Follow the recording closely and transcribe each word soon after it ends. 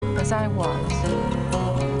as I was.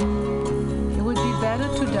 It would be better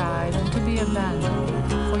to die than to be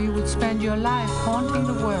abandoned, for you would spend your life haunting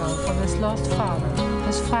the world for this lost father,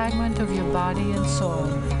 this fragment of your body and soul,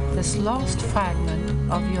 this lost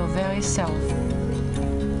fragment of your very self.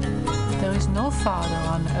 There is no father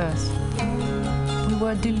on earth. We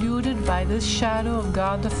were deluded by this shadow of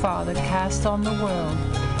God the Father cast on the world,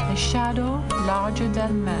 a shadow larger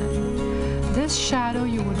than man. This shadow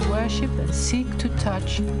you would worship and seek to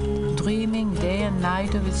touch, dreaming day and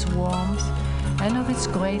night of its warmth and of its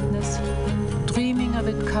greatness, dreaming of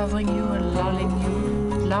it covering you and lulling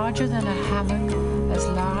you, larger than a hammock, as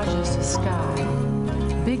large as the sky,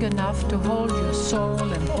 big enough to hold your soul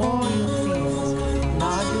and all your fears,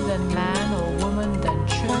 larger than man or woman, than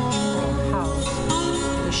church or house,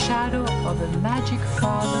 the shadow of a magic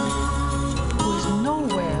father who is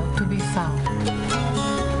nowhere to be found.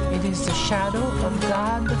 It is the shadow of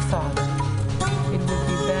God the Father. It would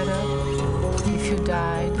be better if you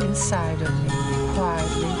died inside of me,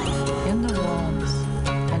 quietly, in the warmth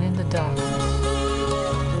and in the darkness.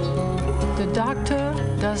 The doctor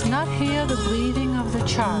does not hear the breathing of the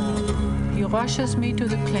child. He rushes me to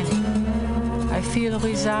the clinic. I feel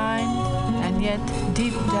resigned and yet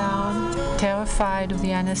deep down terrified of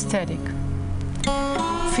the anesthetic.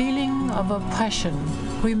 Feeling of oppression,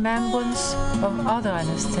 remembrance of other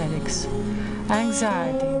anesthetics,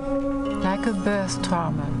 anxiety, like a birth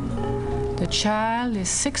trauma. The child is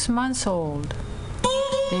 6 months old.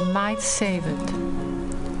 They might save it.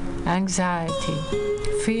 Anxiety,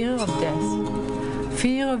 fear of death,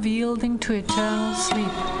 fear of yielding to eternal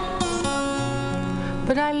sleep.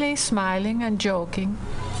 But I lay smiling and joking.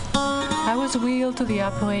 I was wheeled to the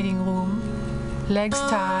operating room, legs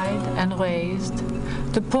tied and raised,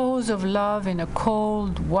 the pose of love in a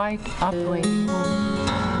cold, white operating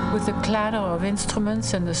room, with the clatter of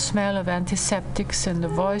instruments and the smell of antiseptics and the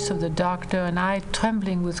voice of the doctor, and I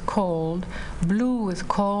trembling with cold, blue with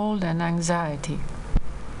cold and anxiety.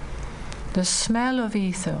 The smell of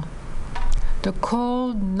ether, the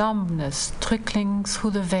cold numbness trickling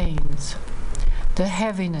through the veins, the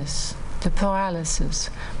heaviness, the paralysis,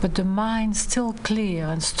 but the mind still clear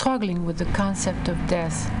and struggling with the concept of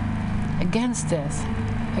death, against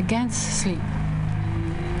sleep.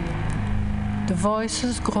 The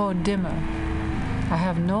voices grow dimmer. I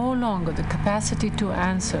have no longer the capacity to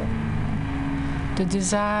answer, the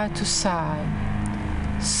desire to sigh,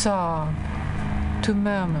 sob, to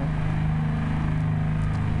murmur.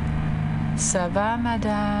 Ça va,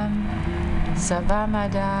 madame? Ça va,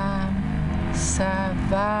 madame? Ça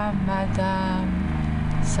va, madame?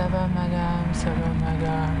 Ça va, madame? Ça va,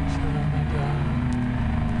 madame? Ça va, madame?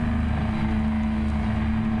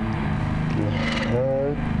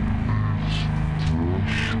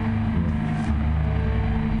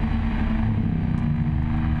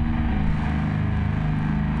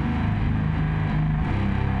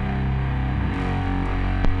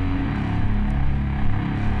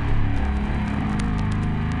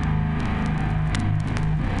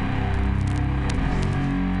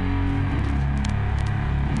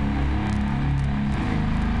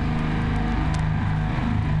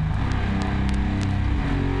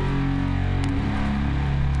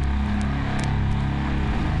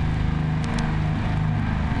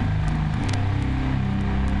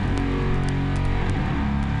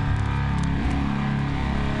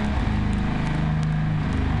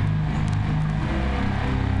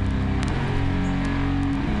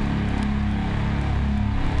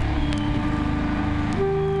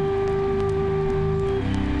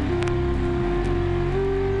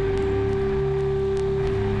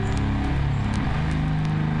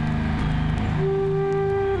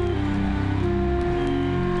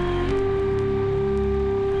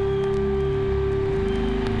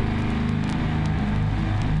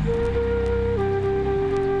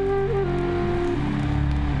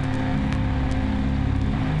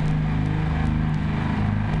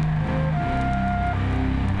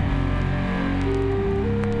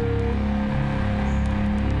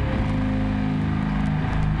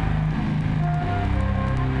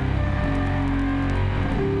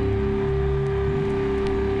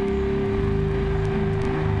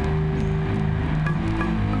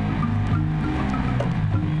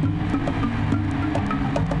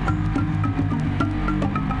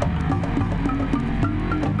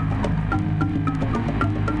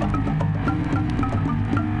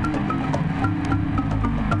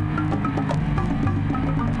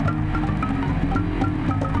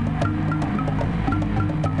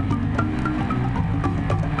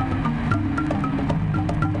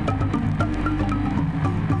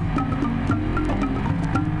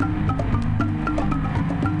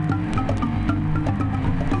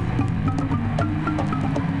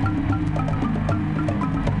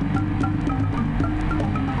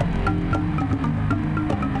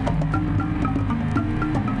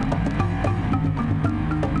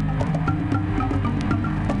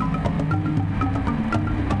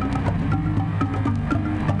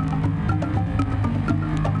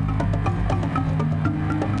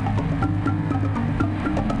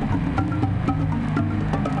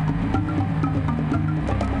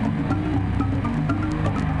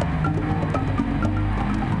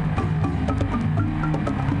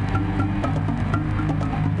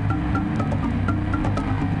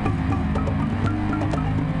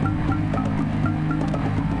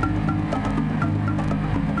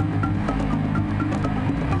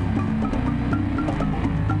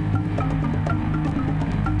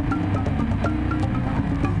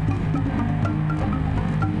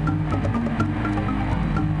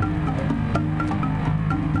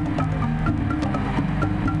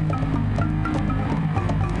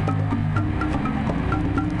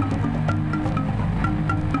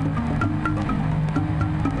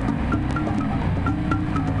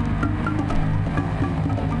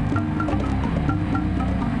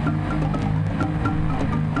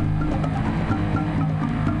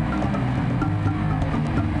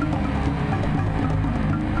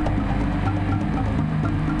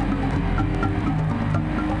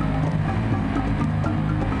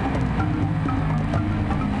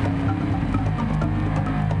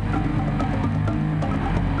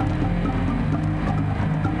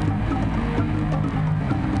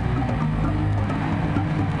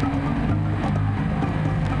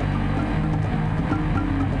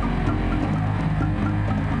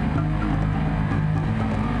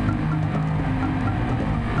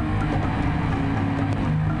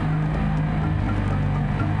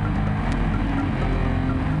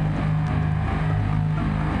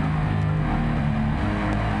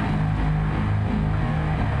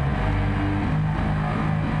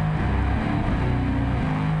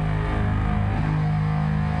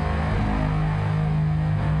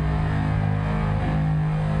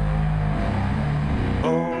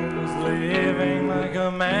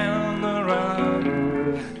 a man on the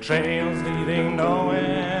run, trails leading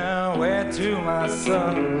nowhere. Where to, my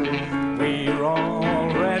son? We're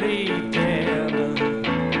already dead,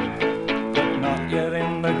 but not yet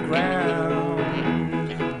in the ground.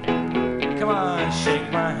 Come on,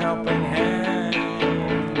 shake my helping hand.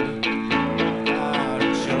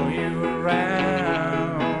 I'll show you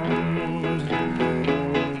around.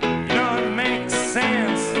 You know it makes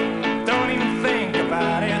sense. Don't even think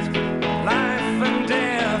about it. Life and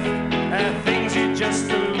death are things you just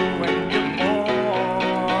do when you're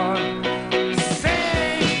born.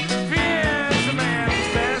 Safe is a man's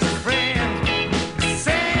best friend.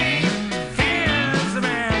 Safe is a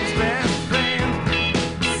man's best friend.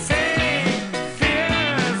 Safe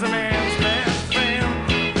is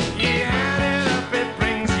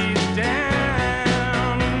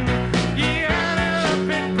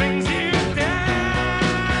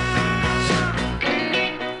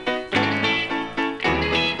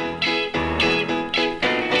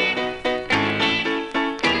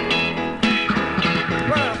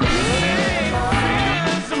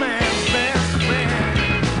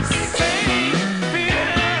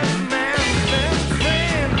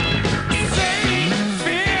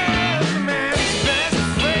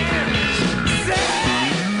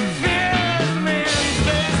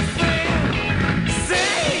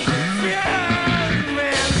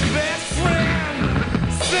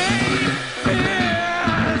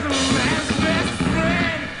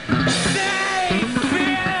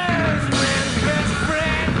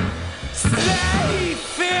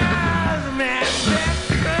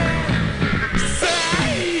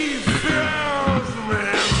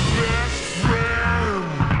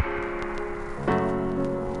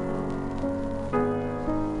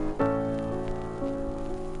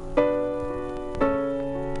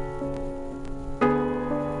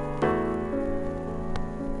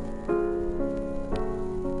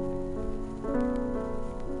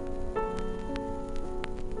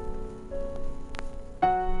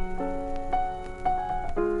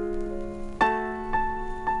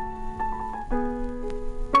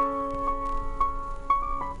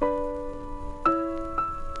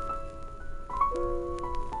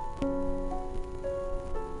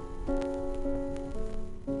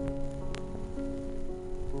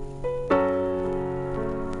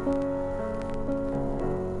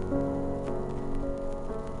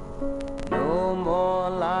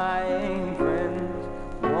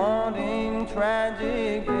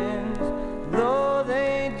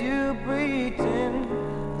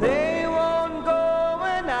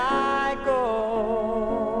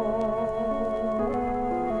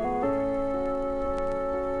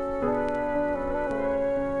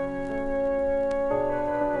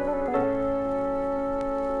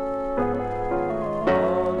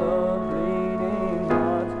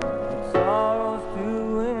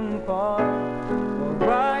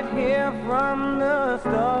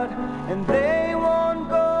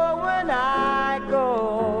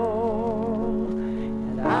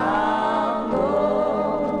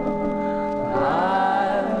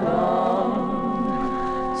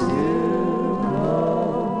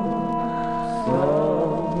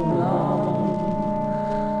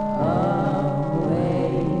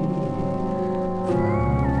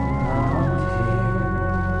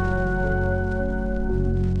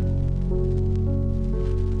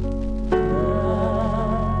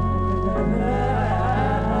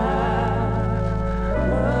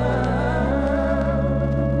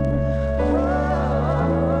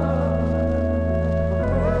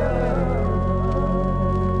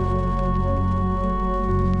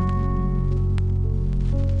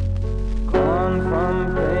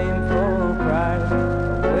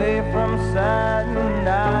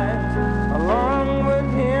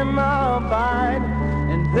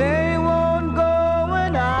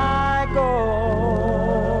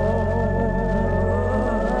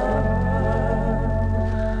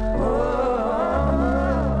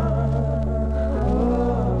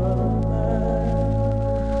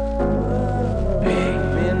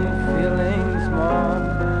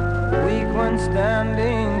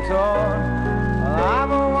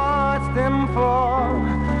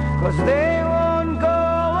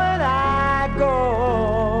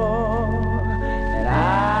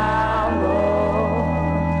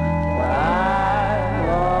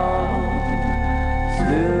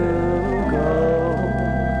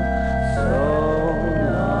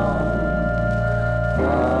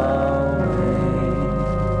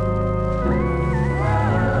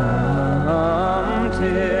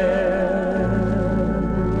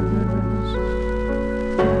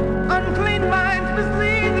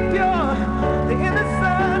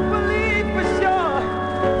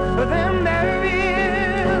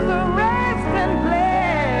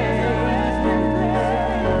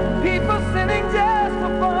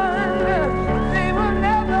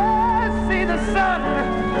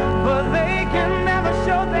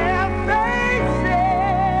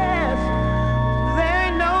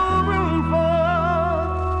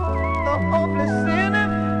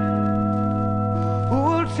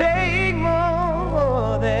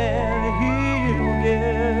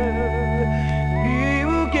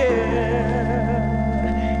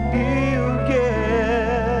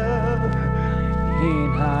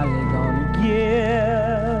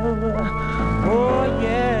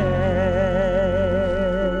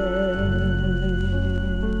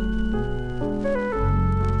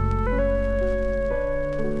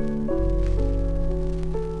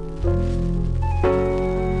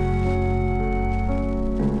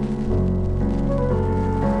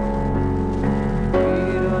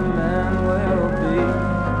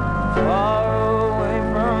far away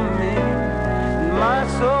from me, and my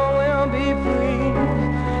soul will be free,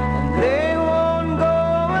 and they won't go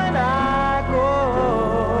when I go.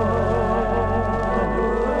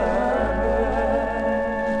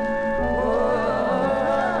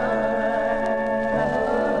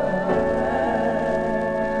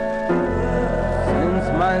 Since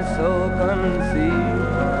my soul conceived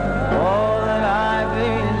all that I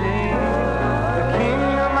believe, the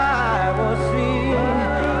kingdom I will see,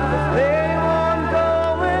 'cause they won't go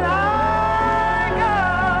when I go,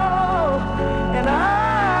 and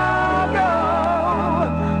I'll go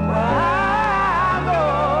where I go.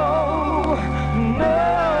 No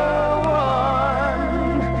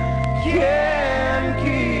one can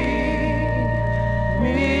keep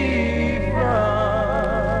me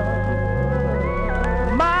from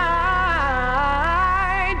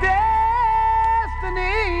my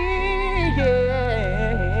destiny,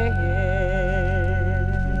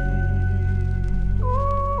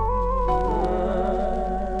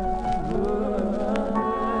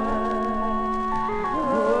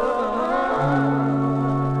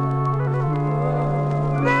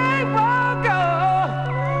 They won't go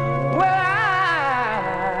where I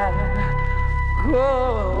go.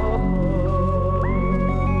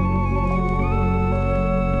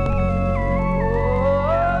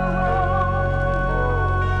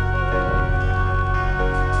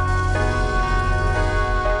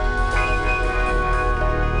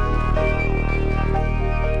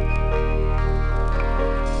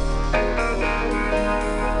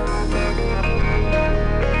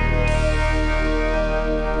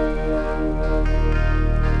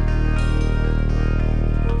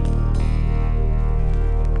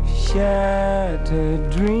 Shattered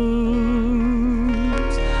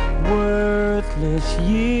dreams, worthless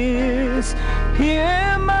years, here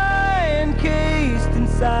am I encased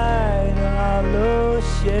inside a hollow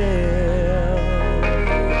shell.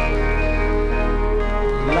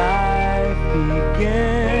 Life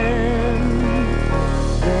began,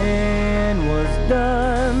 then was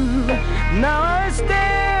done. Now I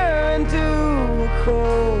stare into a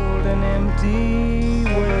cold and empty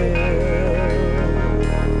well.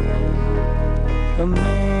 The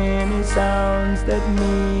many sounds that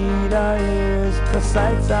meet our ears, the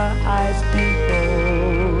sights our eyes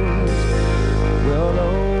behold, will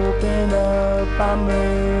open up our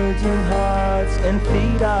merging hearts and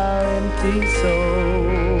feed our empty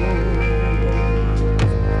souls.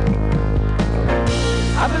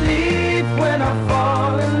 I believe when I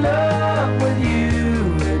fall in love with you,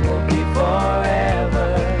 it will be forever.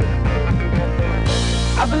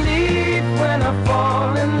 I believe when I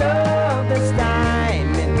fall in love this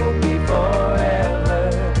time, it will be forever.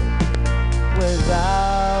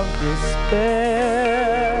 Without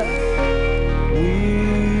despair, we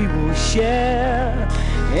will share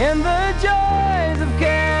in the joys of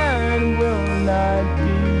care and will not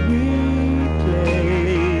be replaced.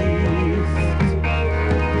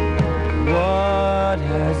 What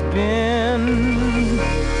has been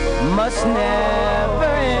must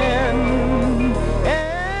never end,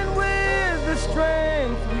 and with the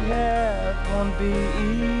strength we have won't be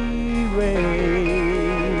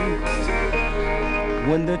erased.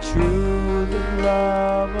 When the truth of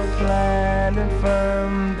love are planned and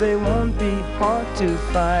firm, they won't be hard to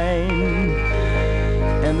find,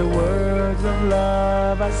 and the words of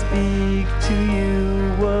love I speak to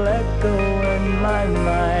you will echo in my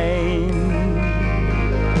mind.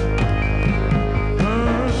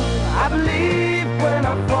 I believe when I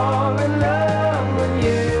fall in love with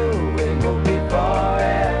you, it will be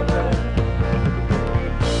forever.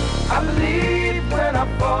 I believe when I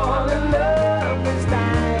fall in love this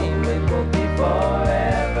time, it will be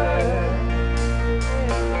forever.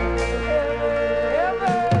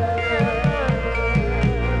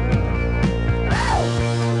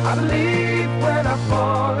 I believe when I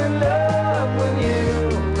fall in love with you,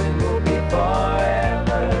 it will be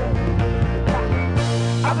forever.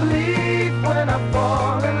 I believe when I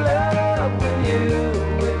fall in love.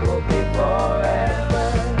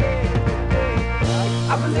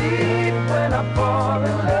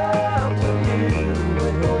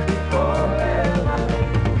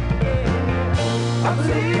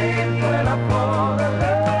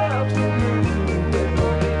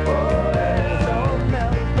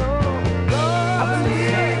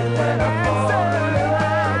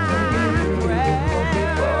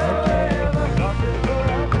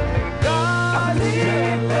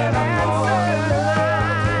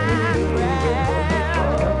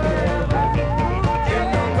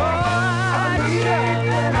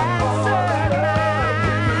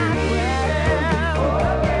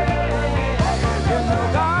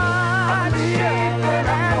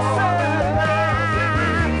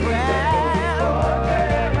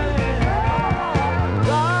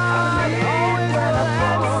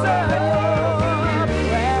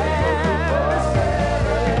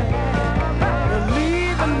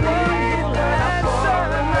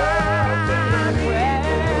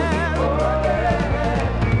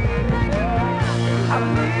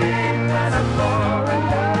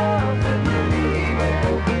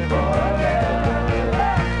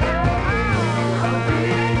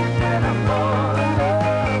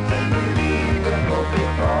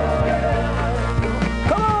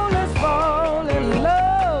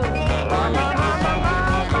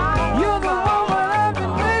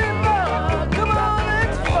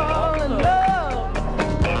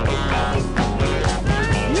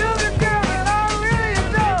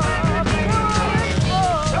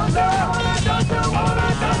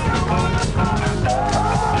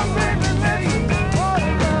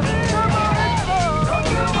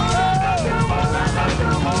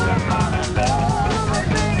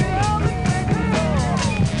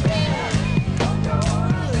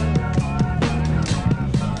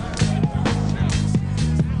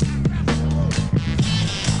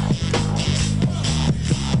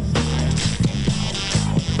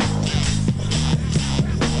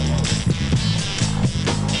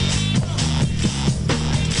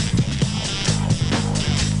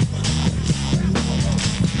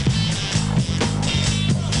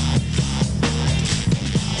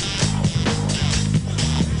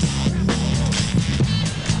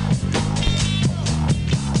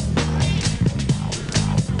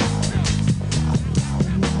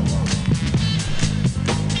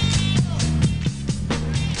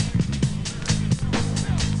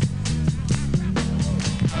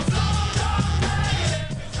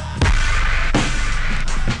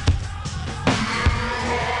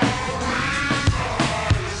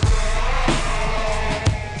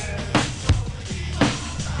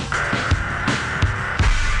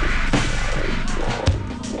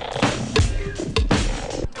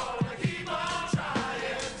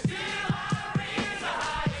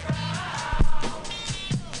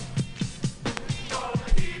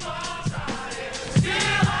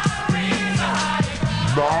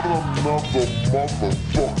 Not another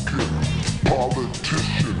motherfucking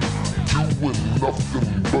politician doing nothing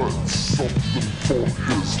but something for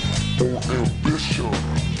his own ambition.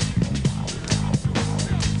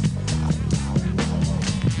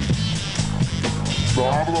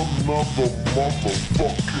 Not another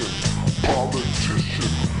motherfucking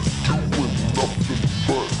politician doing nothing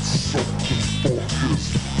but something for his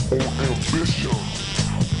own ambition.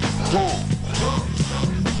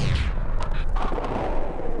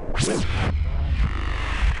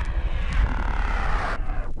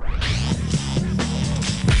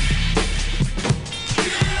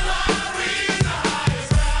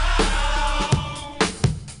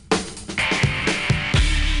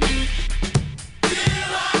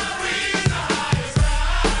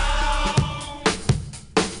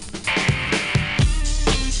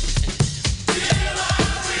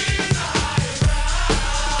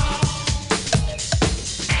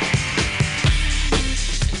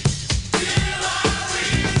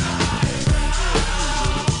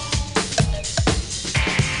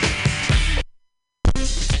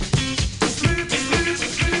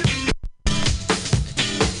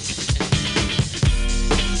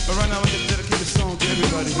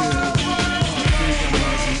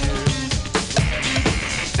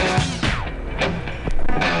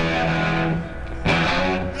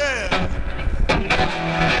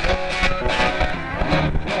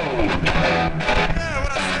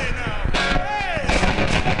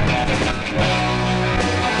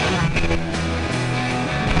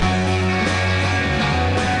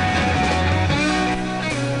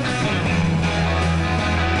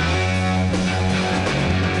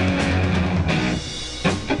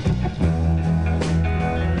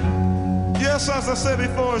 As I said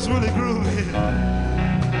before, it's really groovy.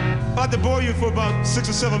 I'd like to bore you for about 6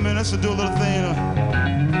 or 7 minutes to do a little thing.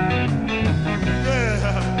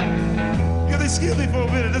 Yeah. You gotta excuse me for a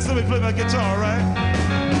minute. Just let me play my guitar, right?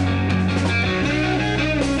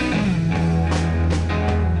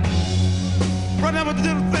 Right now, I'm gonna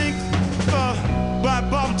do a thing by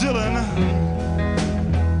Bob Dylan.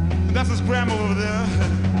 And that's his grandma over there.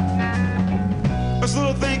 It's a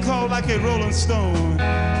little thing called Like a Rolling Stone.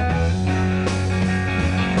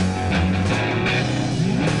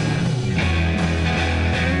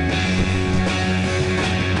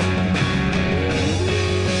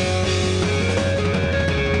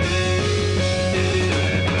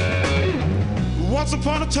 Once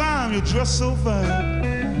upon a time, you dressed so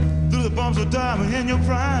fine, through the bumps of diamond in your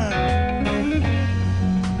prime.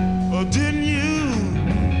 Or didn't you?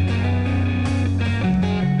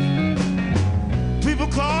 People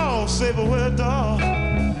call, say, but where, dog?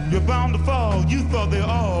 You're bound to fall. You thought they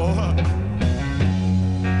all.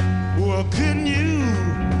 Well, couldn't you?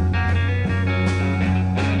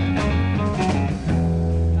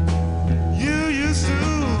 You used to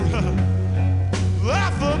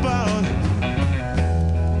laugh about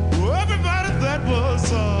that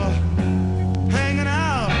was hanging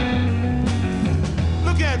out.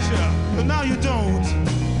 Look at you, but now you don't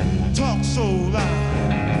talk so loud.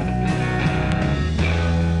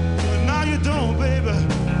 But now you don't, baby,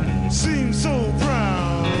 seem so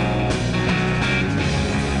proud.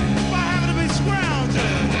 Why happen to be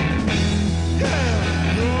scrounging?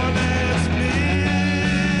 Yeah, your last meal.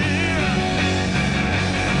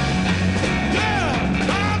 Yeah,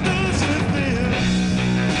 I'm losing this.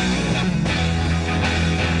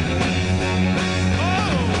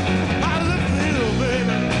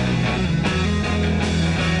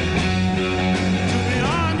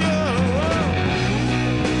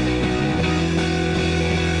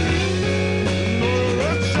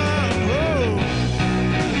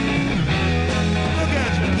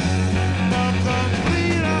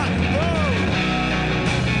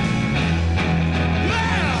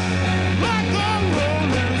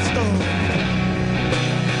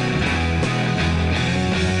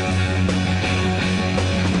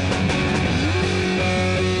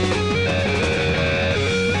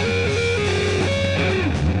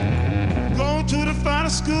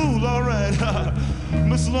 School, all right,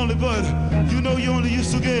 Mr. Lonely Bud, you know you only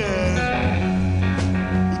used to get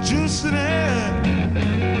juice in it.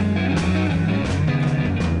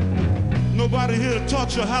 Nobody here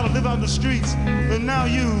taught you how to live on the streets, and now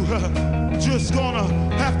you just gonna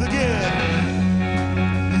have to get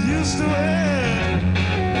used to it.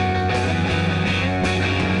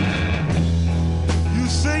 You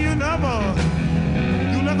say you never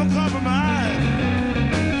compromise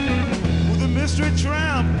with a mystery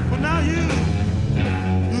tramp, but now you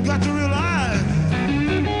got to realize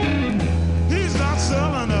he's not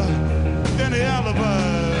selling any alibi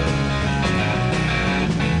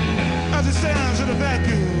as he stands in the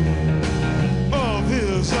vacuum of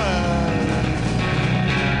his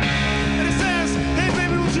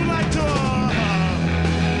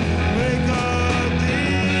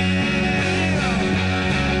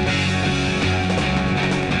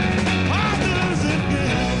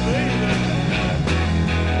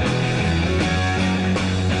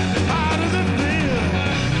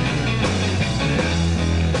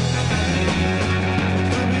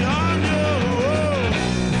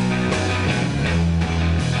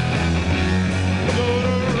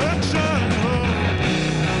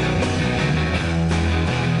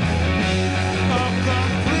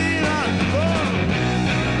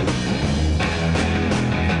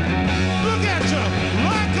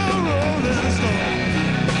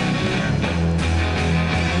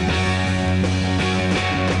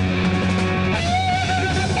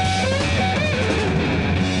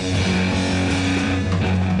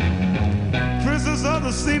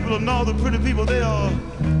the steeple and all the pretty people, they are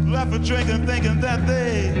laughing, drinking, thinking that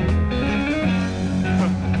they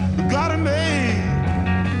got it made.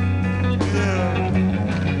 Yeah.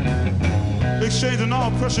 Exchanging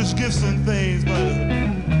all precious gifts and things,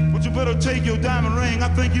 but you better take your diamond ring. I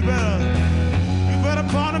think you better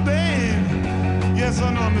pawn it, babe. Yes,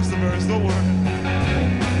 I know, Mr. Burns, don't worry.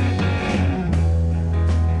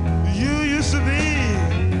 You used to be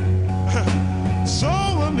so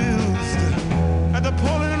amused at the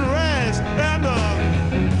pulling and rags and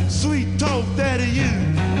the sweet talk daddy you.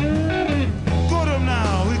 Go to him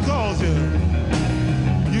now, he calls you.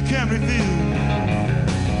 You can't refuse.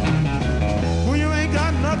 When you ain't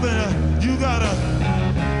got nothing, you got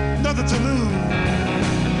nothing to lose.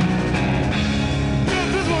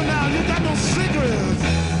 Here's this one now, you got no secrets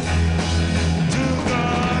to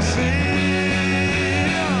conceal.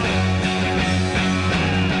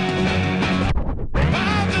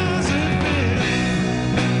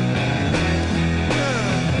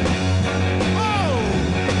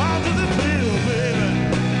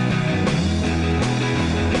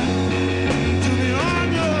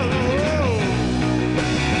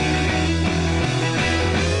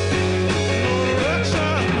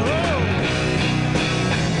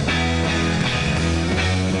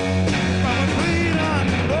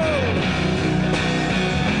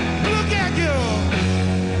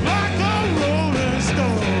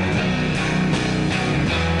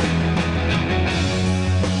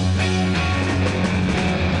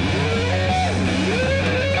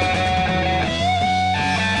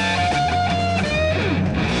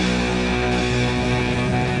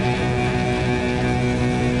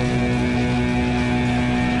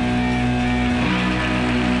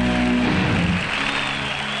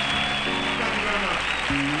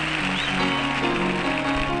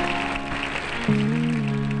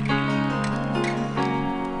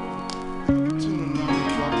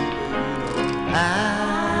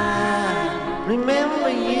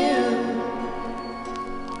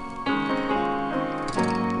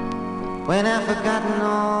 When I've forgotten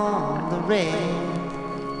all the rest,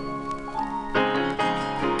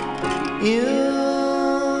 you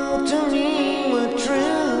to me were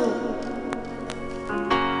true.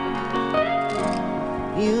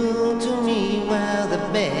 You to me were the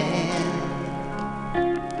best.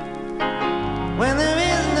 When there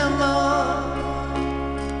is no more,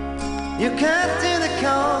 you cut to the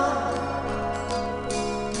core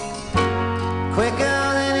quicker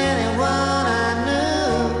than anyone I knew.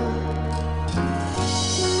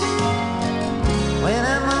 When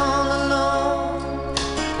I'm all alone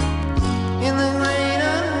in the great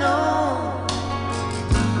unknown,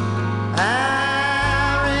 I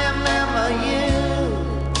remember you.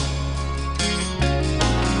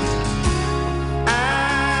 I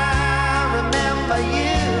remember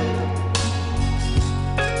you.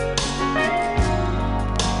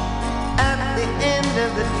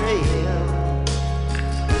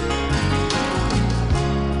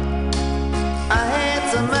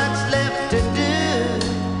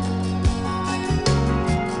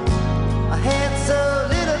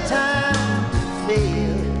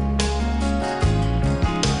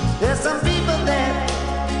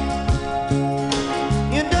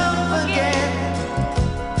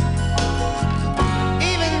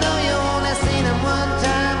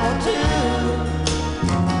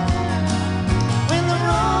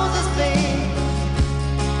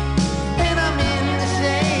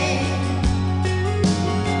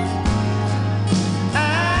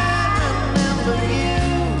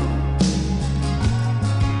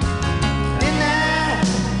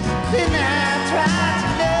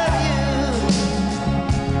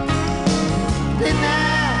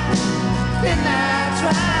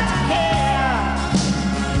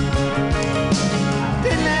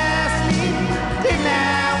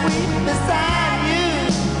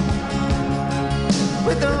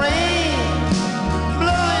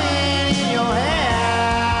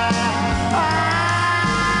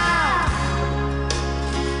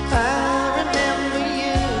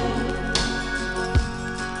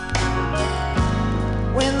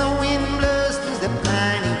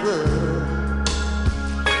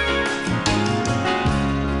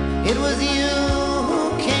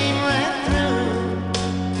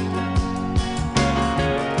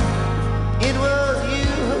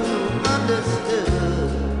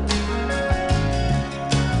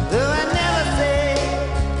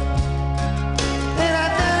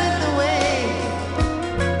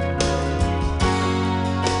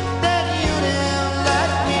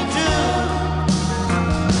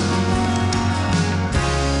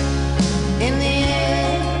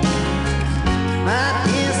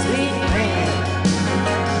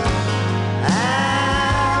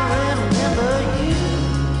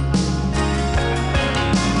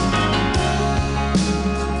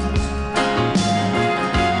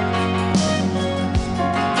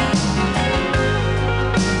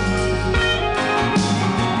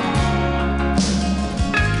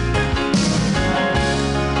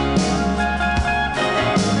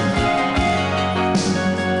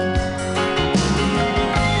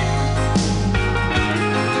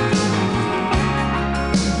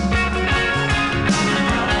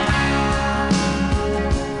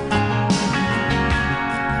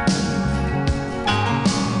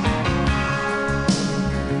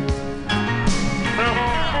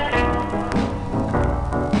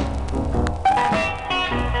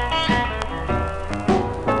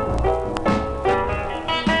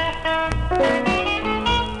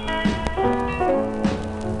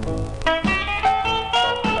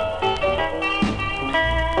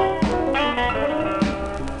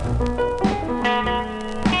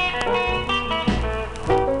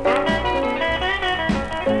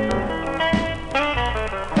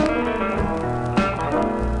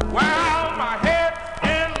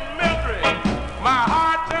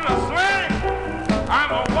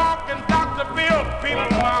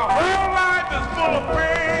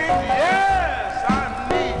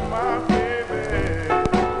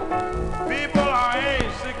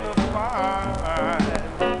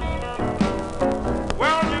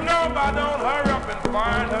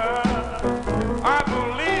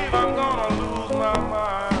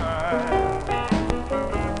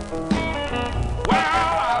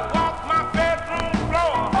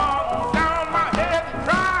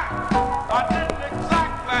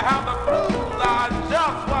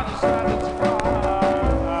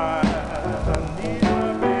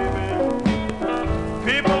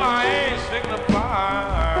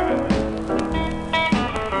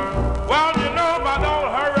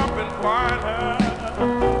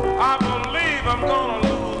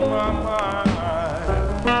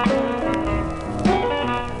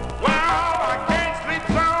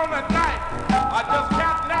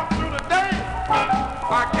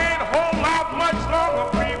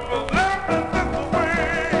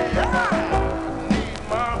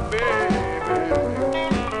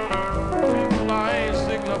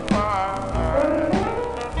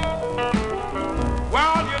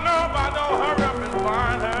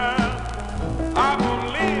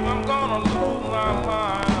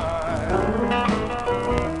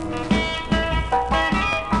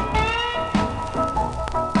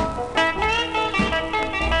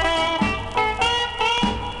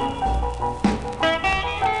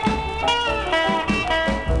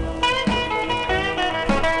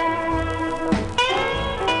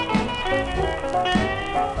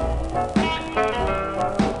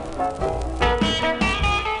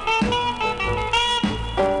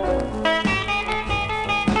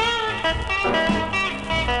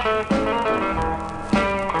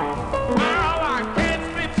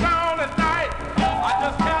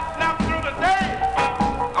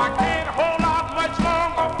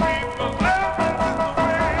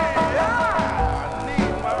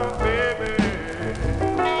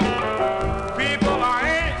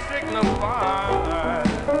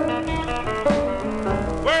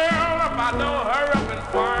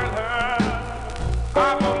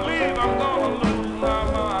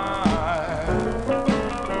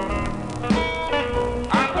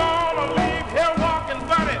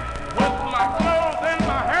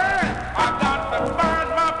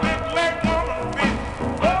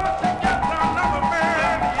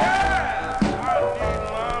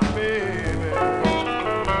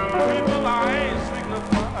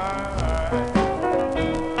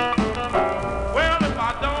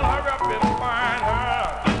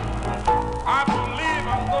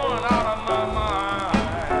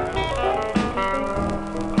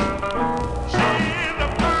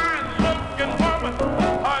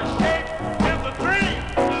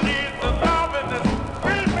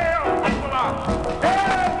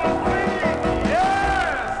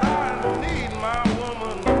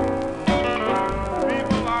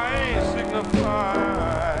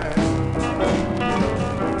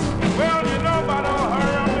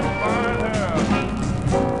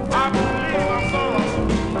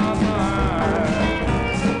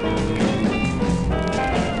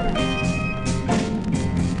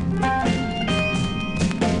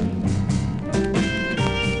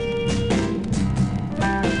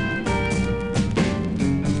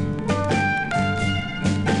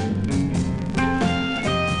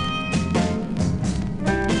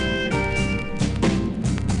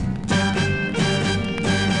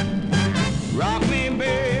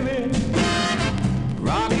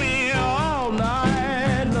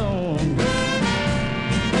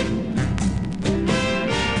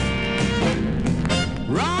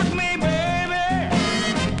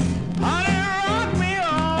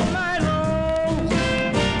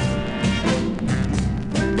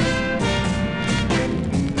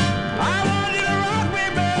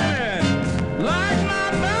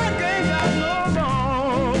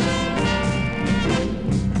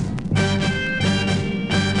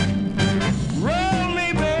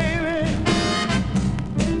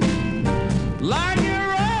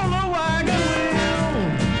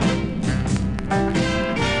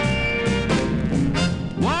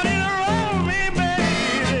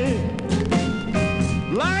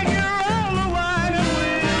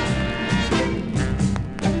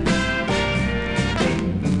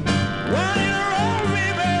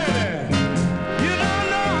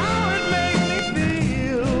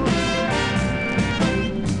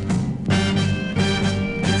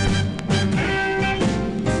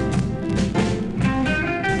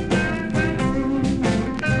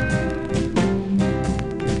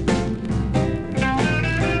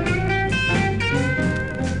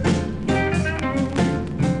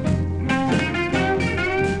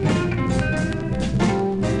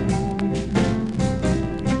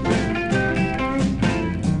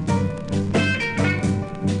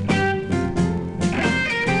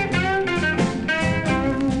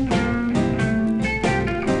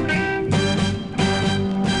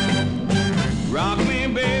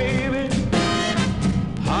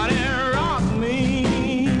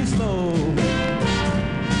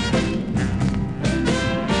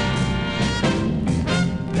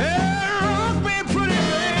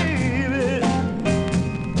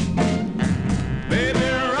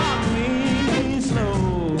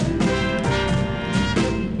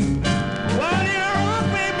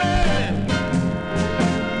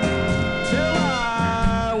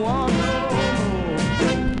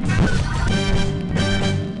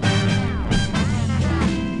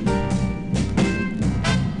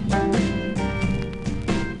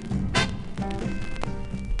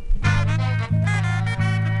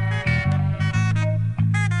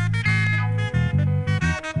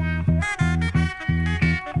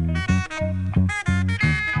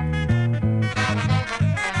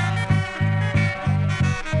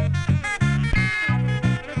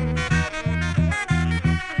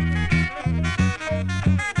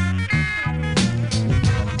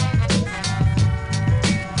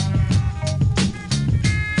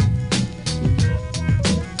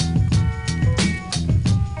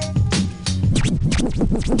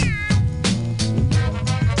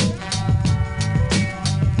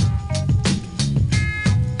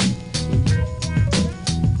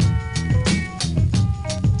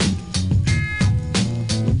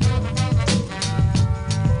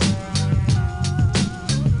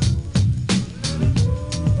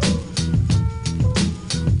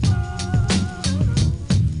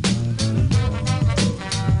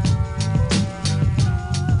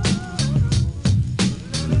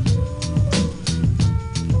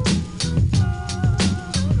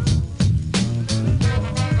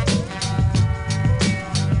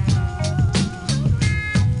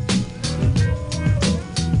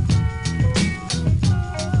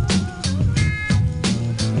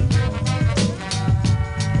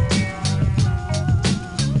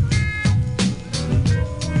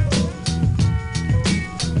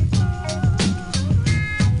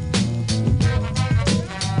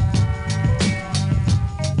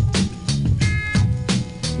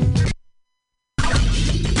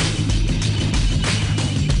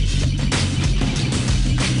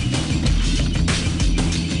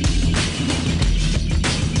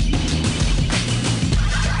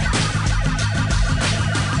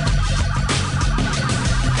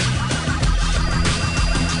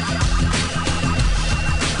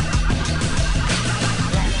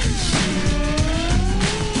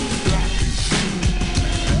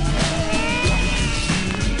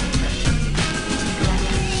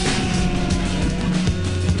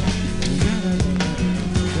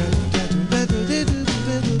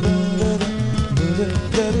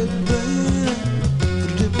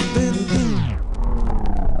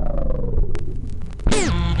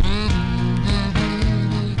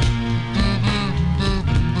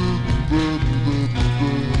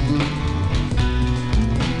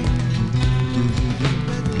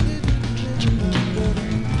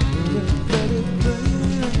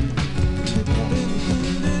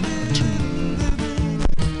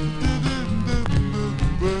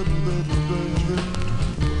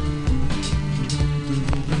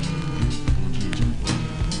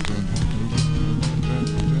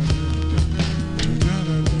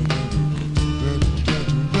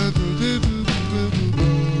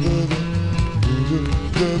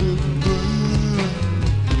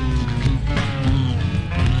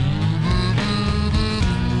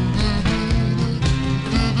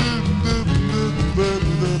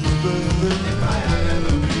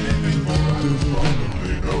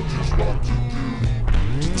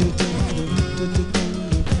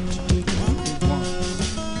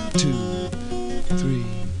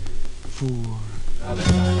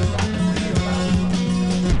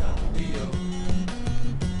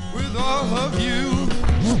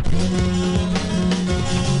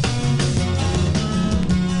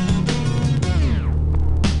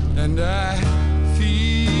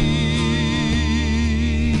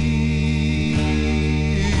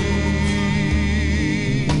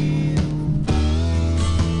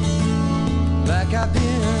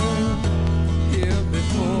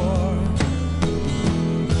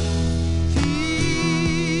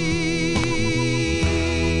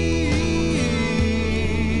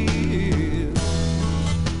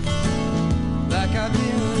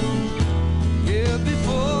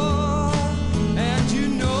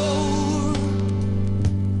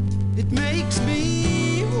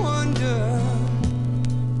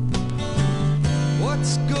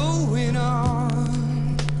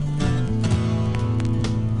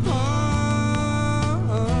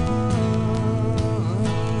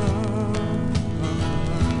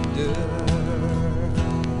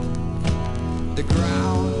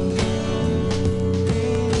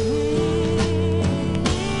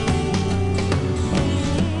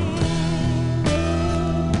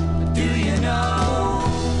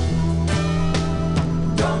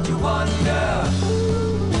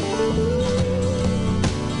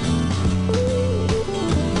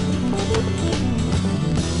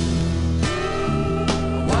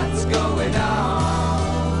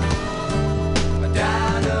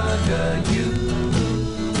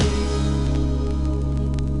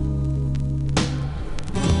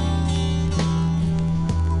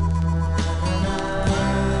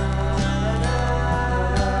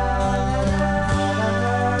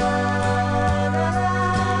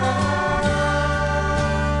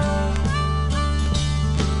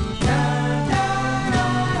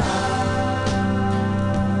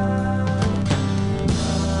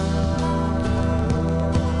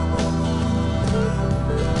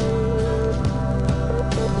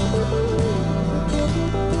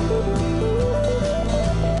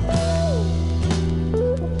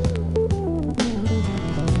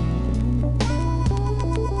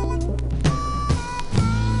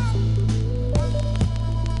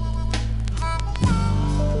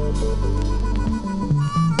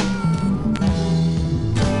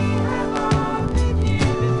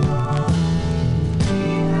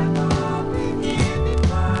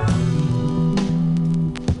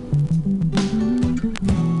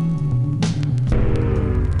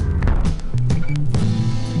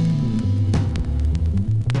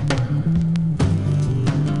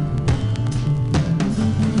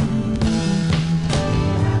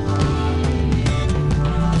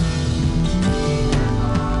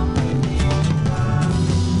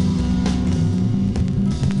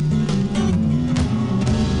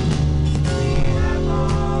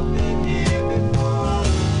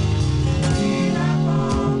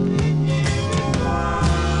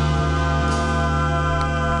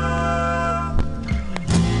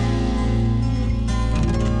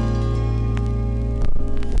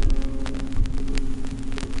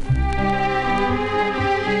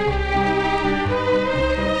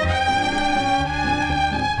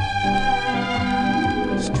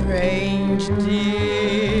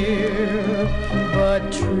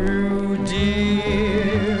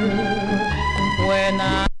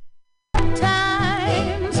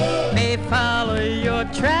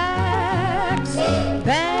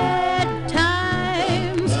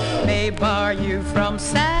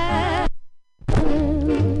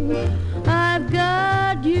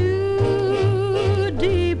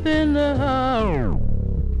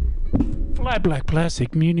 Black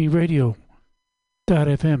Plastic,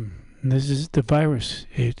 MutinyRadio.fm. This is the virus,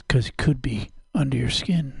 because it could be under your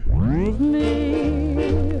skin.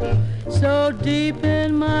 Me, so deep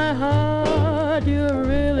in my heart, you're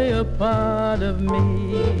really a part of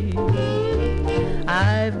me.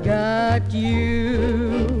 I've got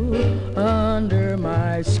you under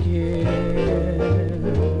my skin.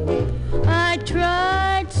 I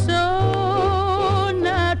tried so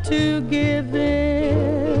not to give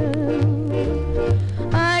in.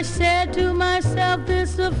 I said to myself,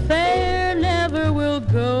 this affair never will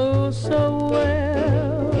go so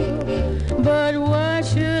well. But why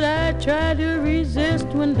should I try to resist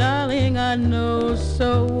when, darling, I know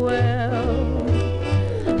so well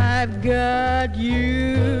I've got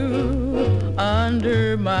you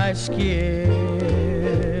under my skin.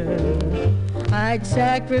 I'd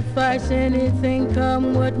sacrifice anything,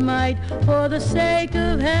 come what might, for the sake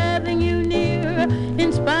of having you near,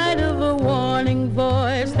 in spite of a warning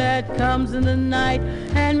voice that comes in the night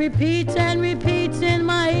and repeats in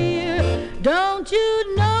my ear. Don't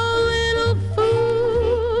you know, little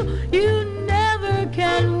fool, you never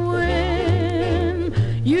can win.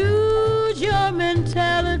 Use your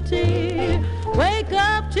mentality, wake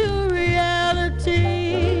up to reality.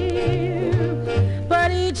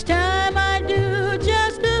 But each time I do,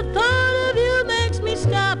 just the thought of you makes me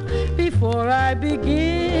stop before I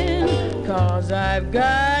begin. 'Cause I've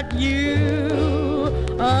got you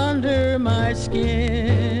under my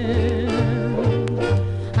skin.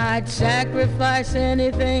 I'd sacrifice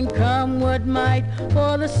anything, come what might,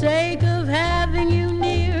 for the sake of having you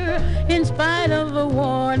near, in spite of a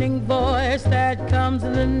warning voice that comes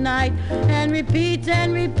in the night and repeats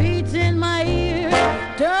in my ear.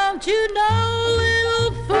 Don't you know,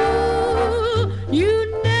 little fool, you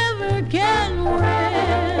never can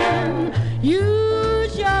win.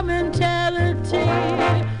 Use your mentality,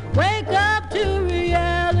 wake up to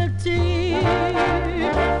reality.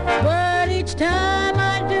 But each time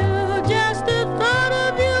I do, just the thought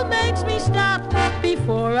of you makes me stop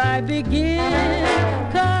before I begin.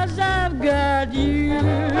 'Cause I've got you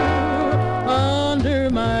under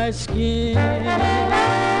my skin.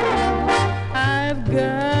 I've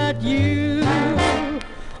got you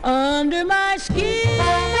under my skin.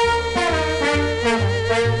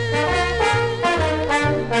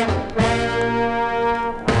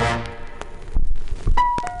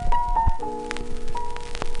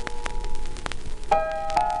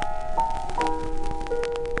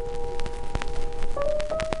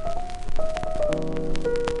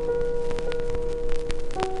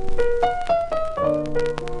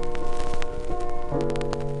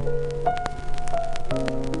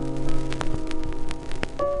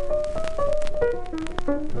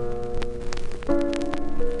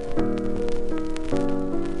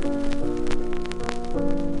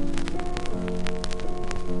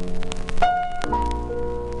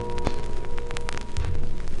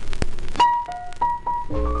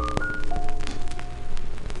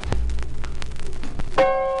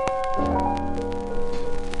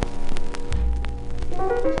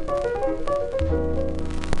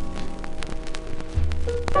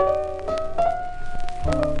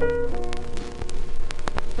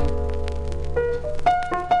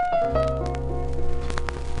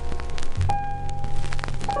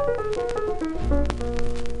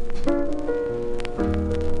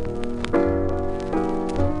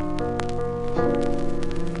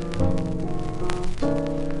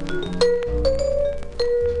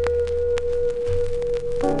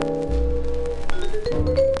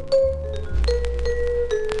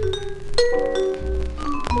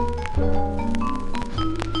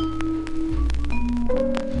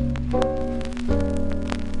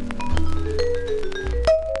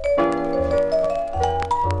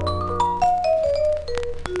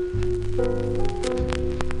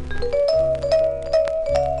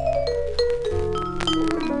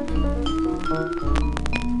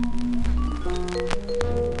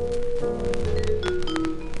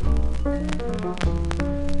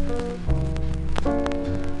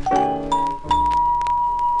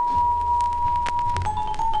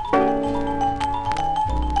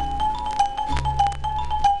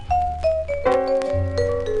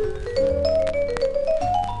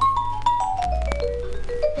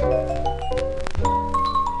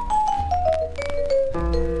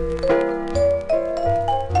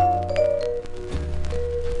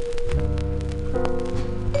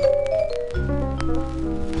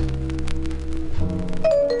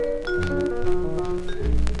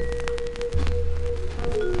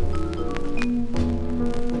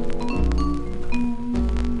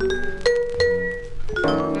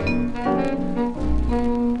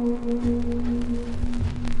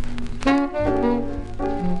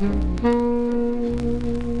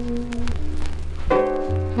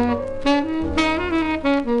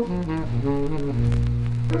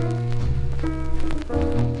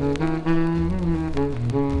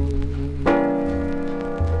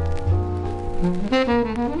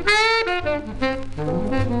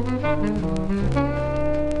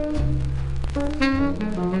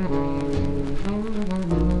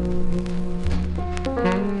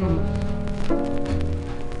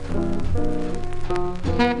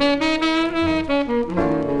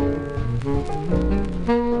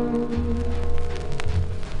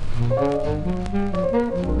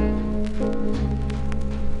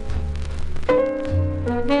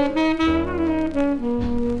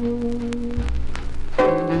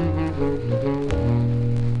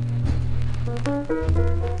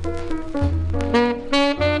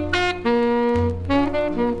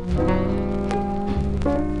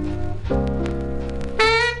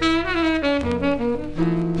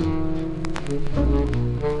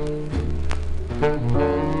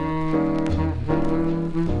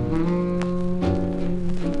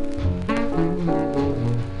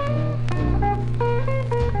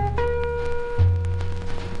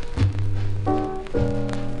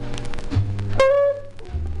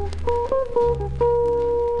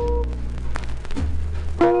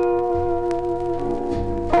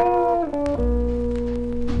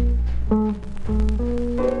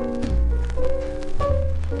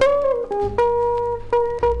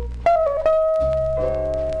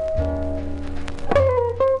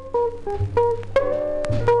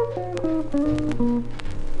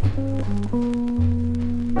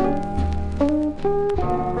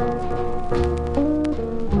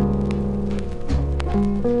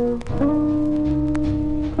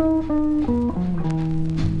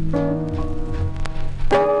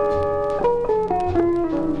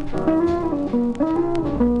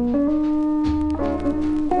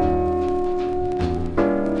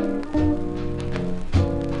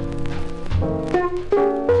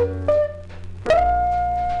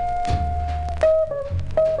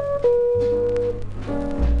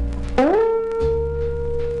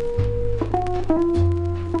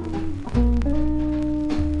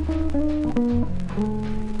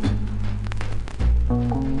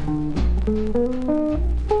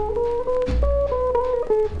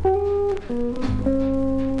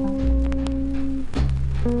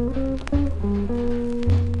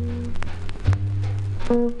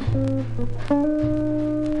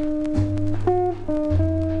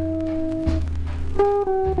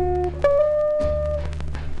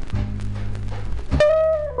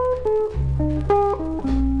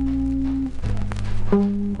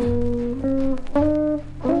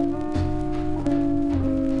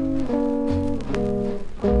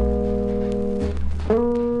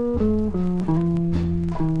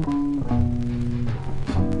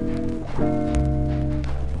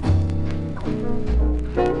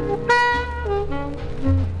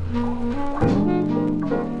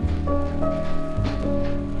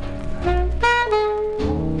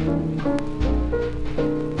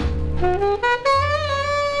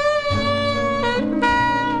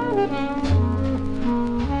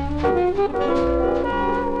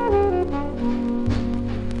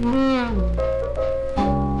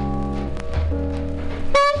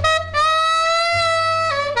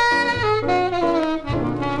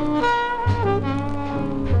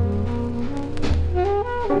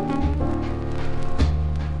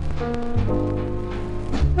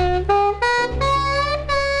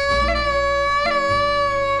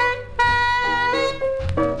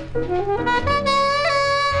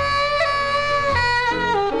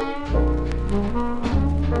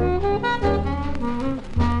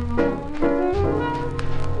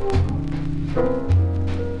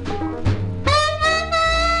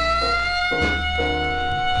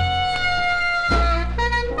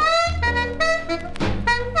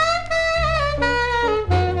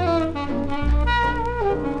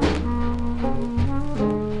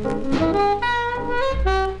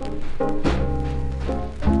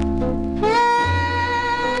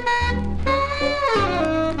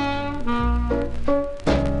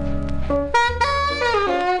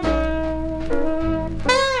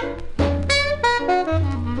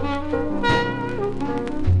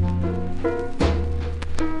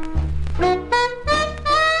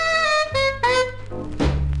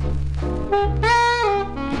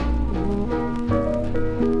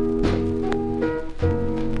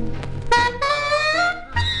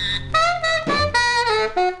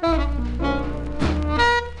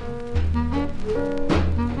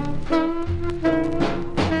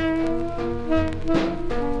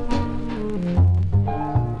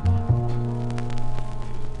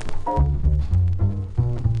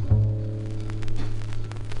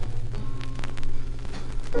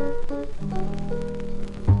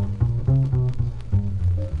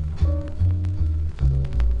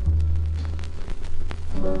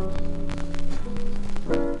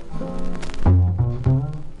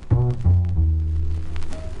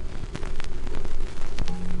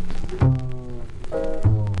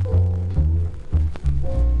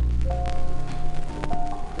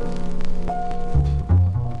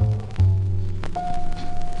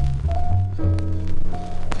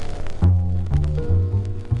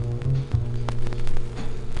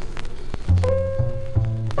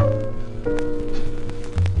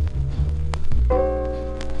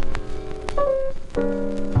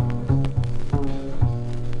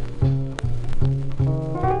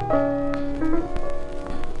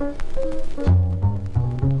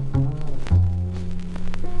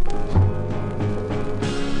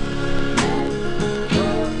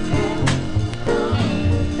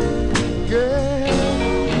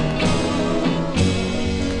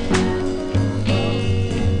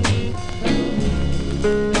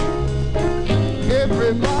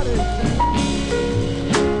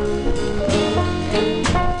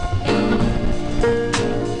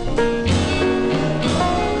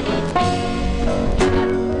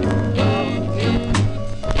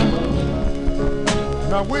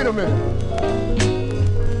 Now wait a minute.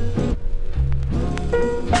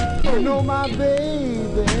 You know my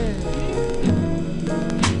baby,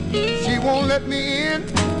 she won't let me in.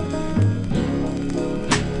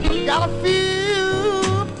 Got a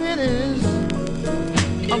few pennies,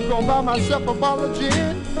 I'm gonna buy myself a bottle of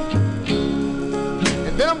gin,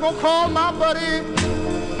 and then I'm gonna call my buddy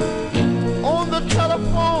on the the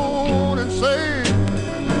telephone and say,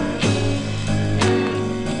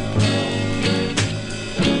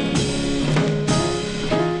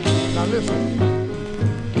 now listen,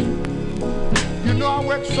 you know I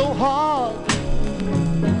work so hard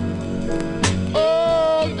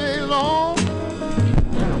all day long.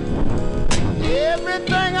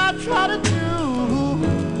 Everything I try to do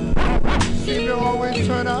seems to always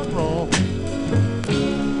turn out wrong.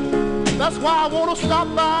 That's why I want to stop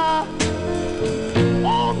by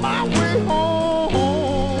on my way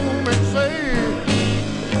home and say,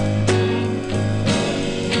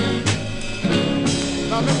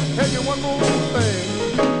 now let me tell you one more thing.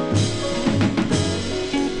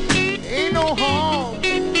 Ain't no harm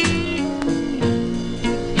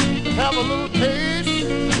to have a little taste,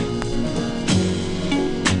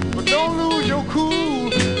 but don't lose your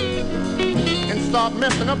cool and start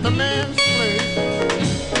messing up the man's place.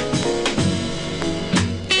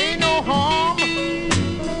 Ain't no harm,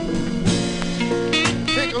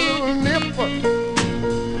 take a little nip,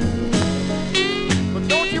 but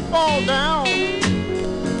don't you fall down and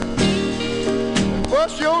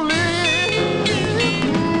bust your lip.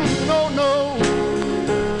 No, no.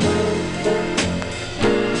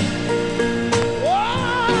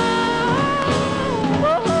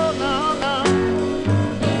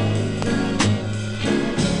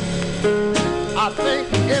 I think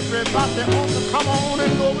everybody ought to come on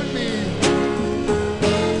and go with me.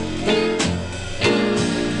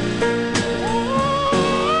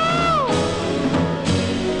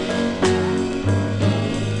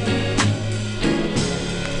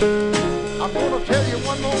 I'm going to tell you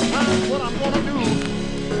one more time what I'm going to do.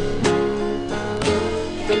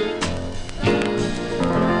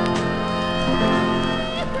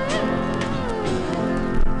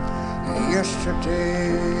 Yesterday,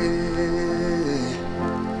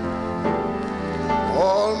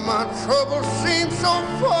 all my troubles seem so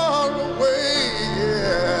far away,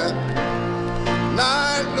 yeah.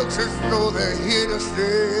 Now it looks as though they're here to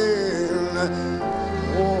stay.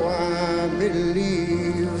 Oh, I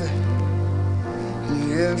believe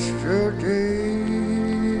yesterday.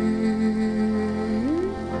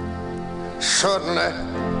 Suddenly,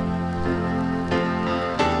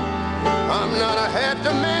 I'm not a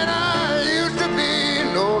happy man I used to be.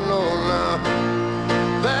 No, no, no.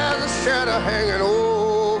 There's a shadow hanging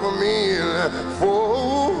over me.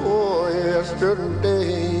 For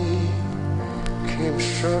yesterday came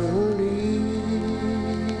suddenly.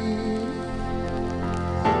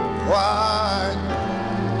 Why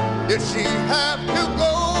did she have to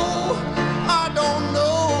go? I don't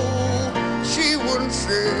know. She wouldn't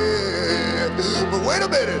say. But wait a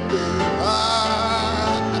minute.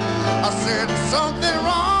 I said something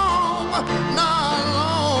wrong, not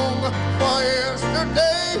long for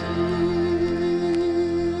yesterday.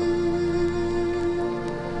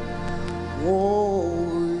 Oh,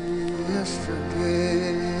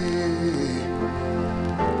 yesterday.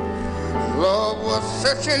 Love was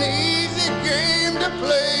such an easy game to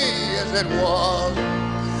play as it was.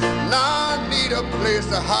 Now I need a place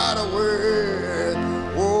to hide away.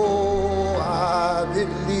 Oh, I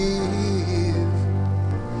believe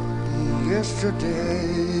yesterday.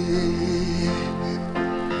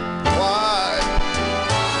 Why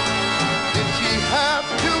did she have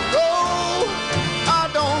to go? I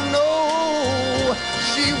don't know.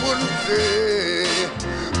 She wouldn't say.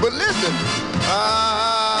 But listen, I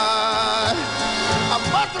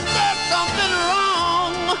must have said something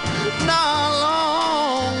wrong, not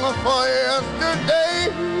long for yesterday.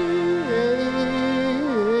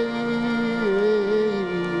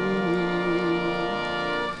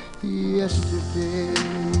 Yesterday,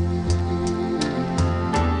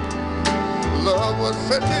 love was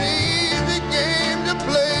such an easy game to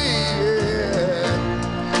play. Yeah.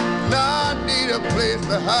 Now I need a place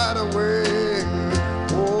to hide away.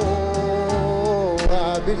 Oh, I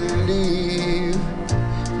believe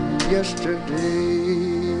yesterday.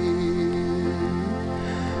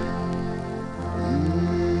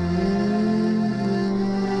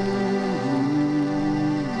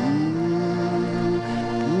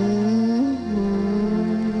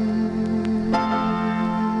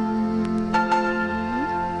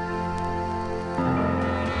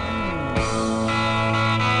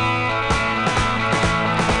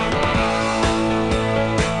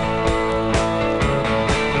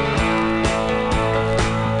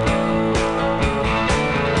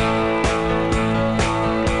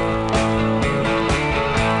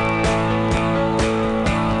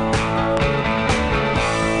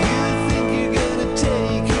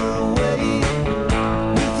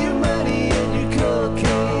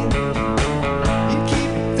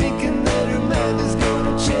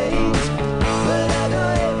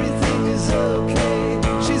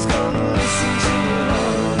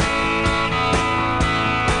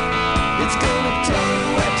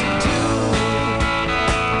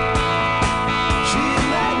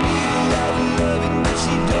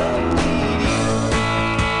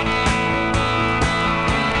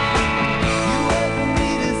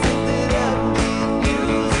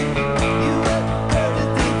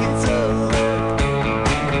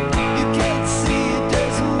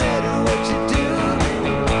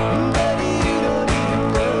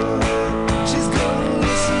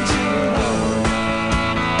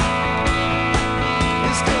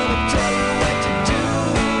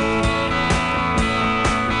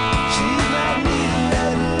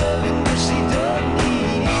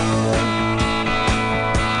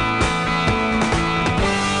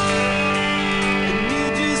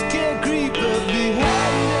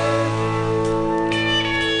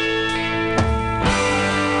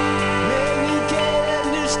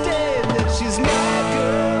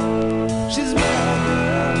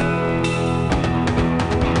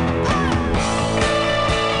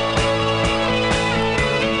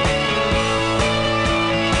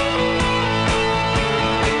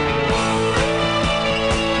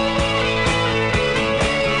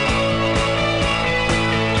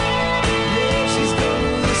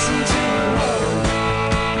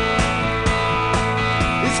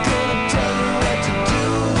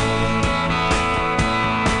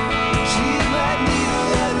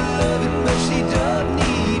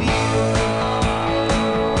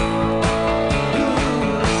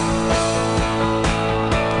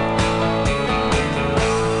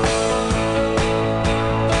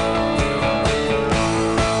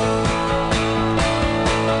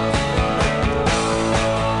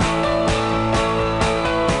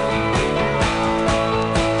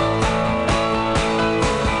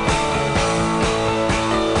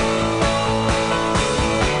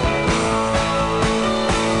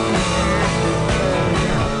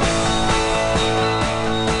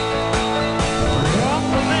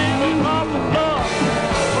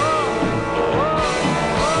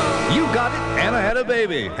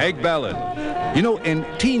 Hank Ballard. You know, in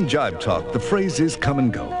teen jive talk, the phrase is come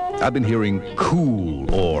and go. I've been hearing cool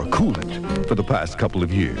or coolant for the past couple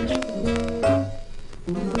of years.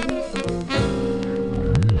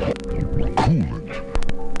 Coolant.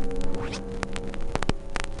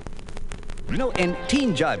 You know, in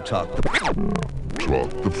teen jive talk,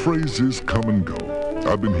 The phrase is come and go.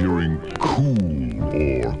 I've been hearing cool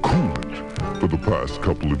or coolant for the past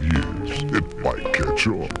couple of years. It might catch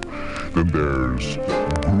on. Then there's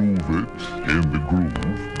groove it in the groove.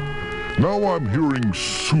 Now I'm hearing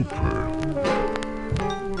super.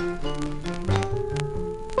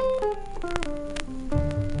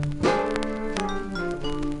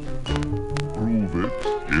 Groove it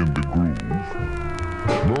in the groove.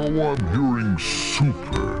 Now I'm hearing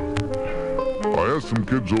super. I asked some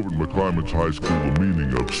kids over at McClymonds High School the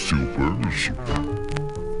meaning of super.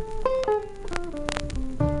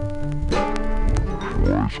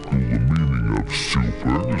 High school, the meaning of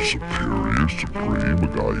super is superior, supreme, a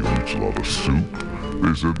guy who eats a lot of soup.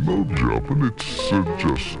 They said, no jumping, it's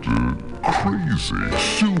just crazy,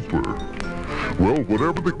 super. Well,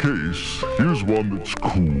 whatever the case, here's one that's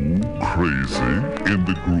cool, crazy, in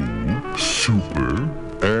the groove, super,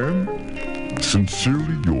 and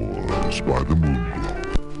sincerely yours by the Moonglow.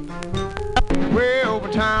 Way over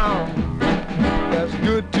town, that's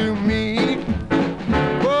good to me.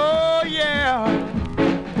 Oh yeah,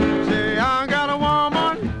 say I got a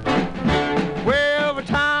woman way over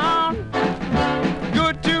town,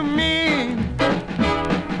 good to me.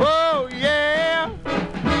 Oh yeah,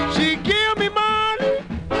 she give me money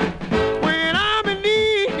when I'm in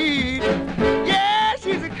need. Yeah,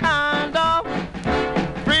 she's a kind of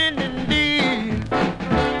friend indeed.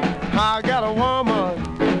 I got a woman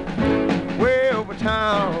way over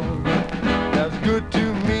town that's good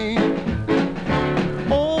to me.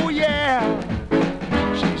 Oh yeah,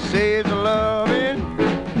 she says loving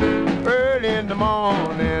early in the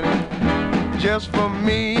morning just for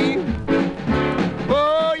me.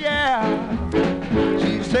 Oh yeah,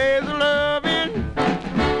 she says loving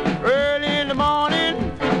early in the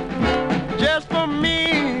morning just for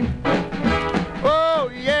me. Oh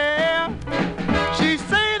yeah, she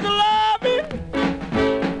says loving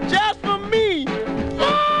just for me.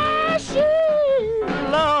 Yeah, she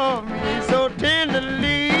loves me so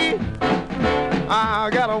tenderly. I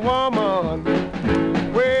got a woman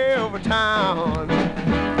way over town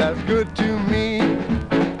that's good to me.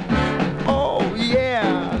 Oh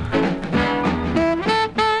yeah.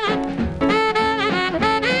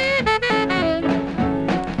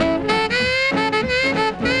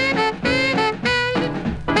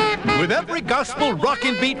 with every gospel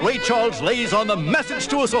rockin' beat, Ray Charles lays on the message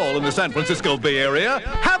to us all in the San Francisco Bay Area.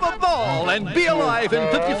 Have a ball and be alive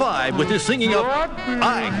in 55 with his singing of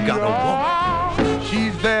I Got a Woman.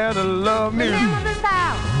 She's there to love me.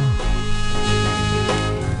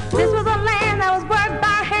 This was a land that was worked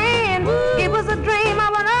by hand. It was a dream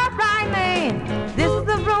of an upright man. This is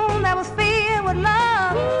the room that was filled with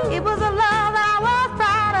love. It was a love that I was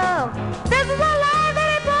proud of. This is a love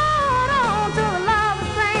that he brought on to the love,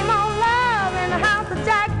 the same old love in the house of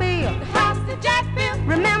Jack Bill. The house of Jack Bill.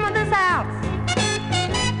 Remember this house.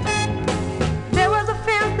 There was a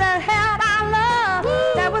fence that held our love.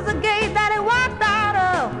 There was a gate that he walked out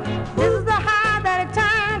of. This is the heart that he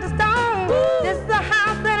turned to stone. This is the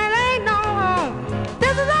house that it ain't no home.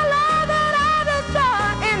 This is the love that I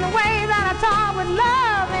destroyed in the way that I taught with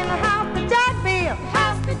love in the house of Jack Bill.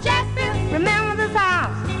 House of Jack Bill. Remember this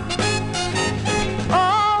house.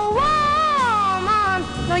 Oh, woman,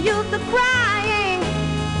 no use of crying.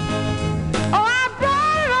 Oh, I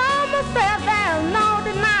brought it on myself, there's no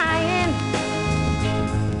denying.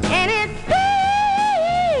 And it's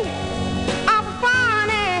awful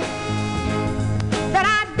funny that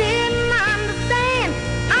I didn't understand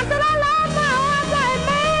until I lost my heart like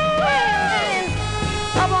man.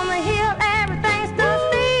 Up on the hill, everything stood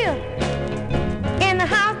still. In the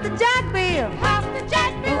house to Jack Bill. House to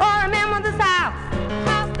Jack Bill. Oh, remember this house.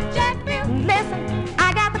 House to Jack Bill. Listen,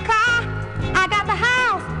 I got the car, I got the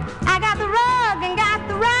house, I got the rug and got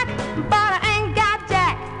the rack, but I ain't got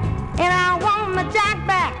Jack, and I want my Jack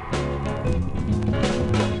back.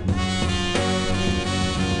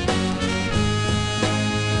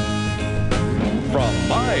 From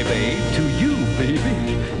my babe to you, baby.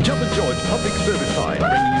 Jumpin' George Public Service Time,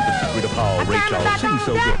 bringing you the secret of how Ray Charles sings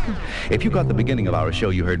so good. If you got the beginning of our show,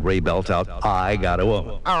 you heard Ray belt out, I Got a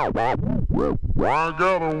Woman. I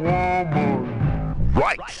got a woman.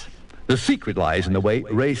 Right. The secret lies in the way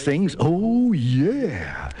Ray sings, oh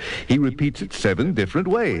yeah. He repeats it 7 different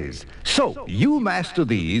ways. So, you master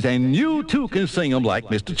these, and you too can sing them like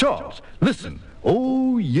Mr. Charles. Listen,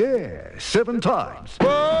 Oh, yeah. 7 times.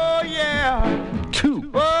 Oh, yeah.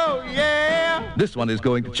 2. Oh, yeah. This one is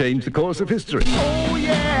going to change the course of history. Oh,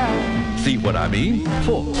 yeah. See what I mean?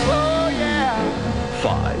 4. Oh, yeah.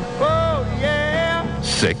 5. Oh, yeah.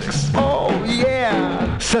 6. Oh,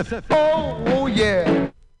 yeah. 7. Oh, yeah.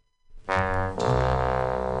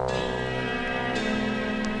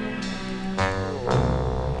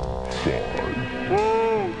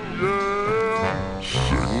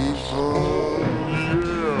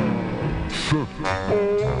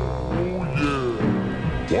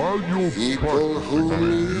 While you're People who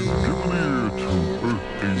need give an ear to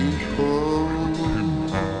Earth Angel.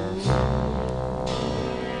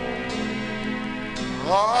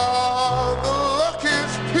 are the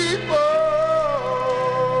luckiest people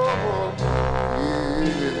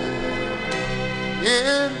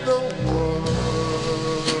in the world.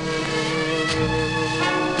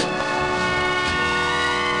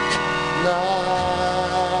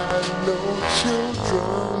 Now, no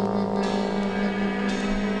children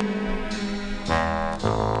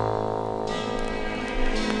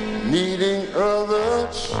needing other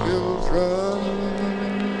children,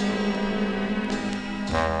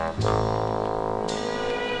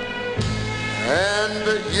 and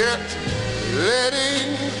yet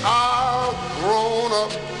letting our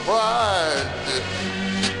grown-up pride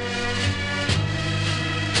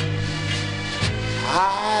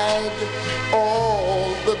hide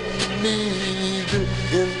all the need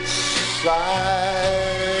inside,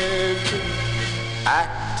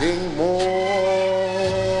 acting more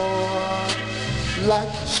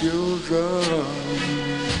like children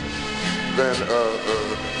than other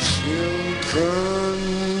children.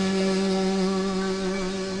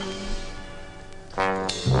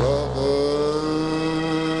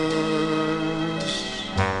 Brothers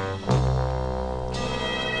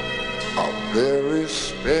are very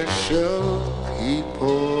special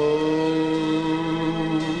people.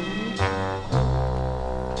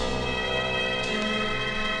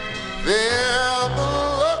 They're the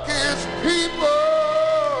luckiest people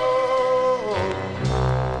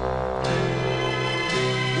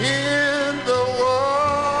in the world.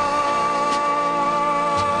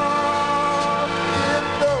 In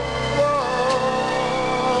the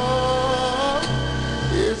world,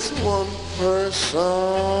 it's one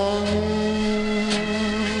person,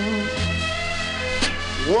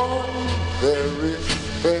 one very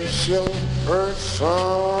special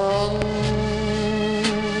person.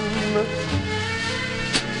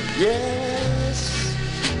 Yes,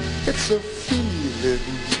 it's a feeling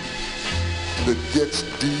that gets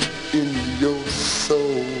deep in your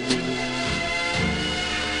soul.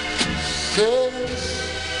 Says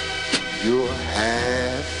you're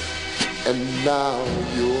half and now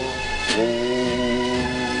you're whole.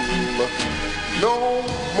 No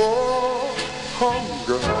more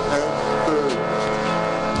hunger and thirst,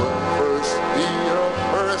 but first be a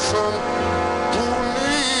person who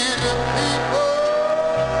needed people.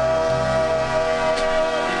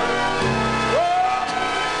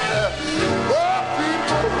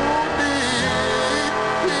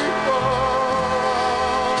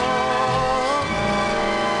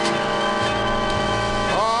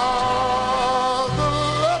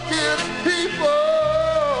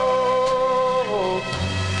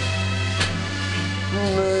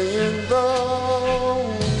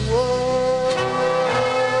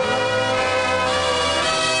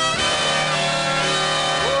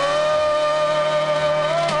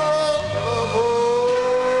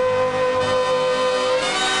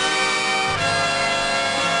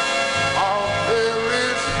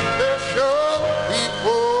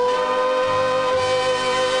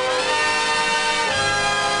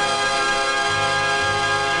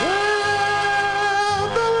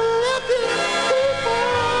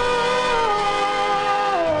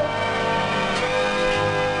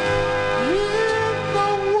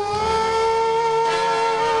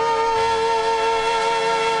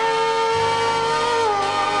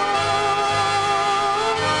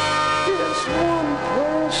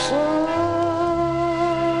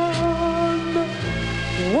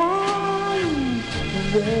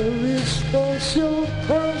 Very special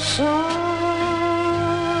person.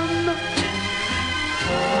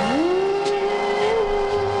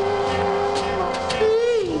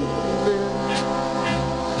 Feeling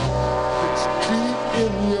it's deep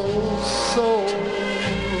in your soul.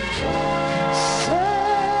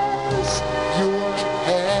 Says you're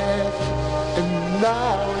half and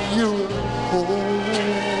now you're whole.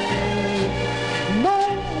 No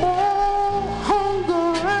more hunger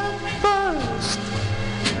and thirst.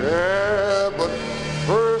 Yeah, but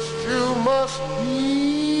first you must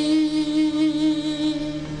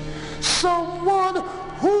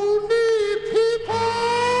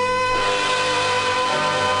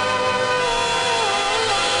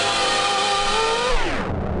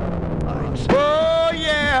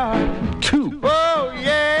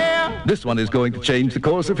This one is going to change the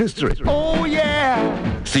course of history. Oh,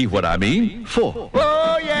 yeah. See what I mean? 4.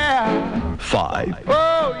 Oh, yeah. 5.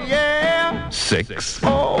 Oh, yeah. 6.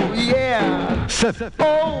 Oh, yeah. 7.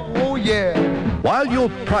 Oh, yeah. While you're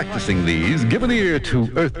practicing these, give an ear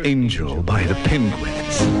to Earth Angel by the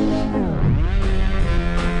Penguins.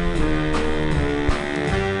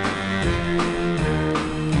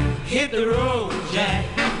 Hit the road, Jack,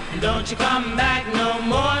 and don't you come back no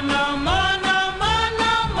more, no more, no more,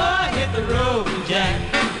 no more. Hit the road, Jack,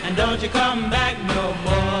 and don't you come back no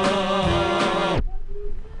more.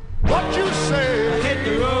 What you say? Hit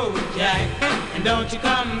the road, Jack, and don't you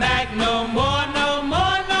come back no more, no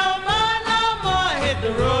more, no more, no more. Hit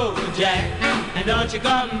the road, Jack, and don't you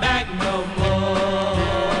come back no more.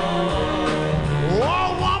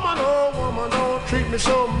 Oh woman, don't treat me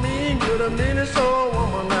so mean. You're the meanest old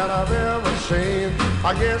woman that I've ever seen.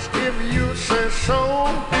 I guess if you say so,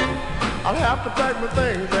 I'll have to pack my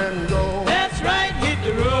things and go. That's right, hit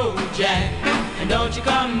the road, Jack, and don't you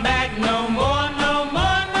come back no more, no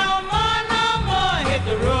more, no more, no more. Hit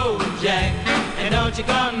the road, Jack, and don't you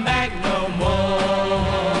come back no more.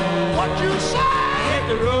 What you say? Hit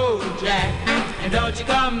the road, Jack, and don't you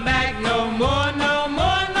come back no more, no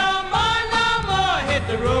more, no more, no more. Hit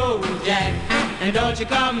the road, Jack, and don't you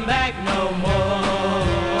come back no more.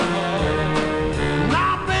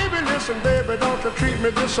 Now baby, listen baby, don't you treat me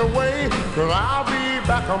this away, 'cause I'll be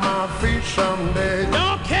back on my feet someday.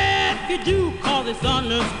 Don't care if you do, 'cause it's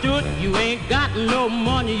understood. You ain't got no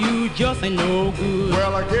money, you just ain't no good.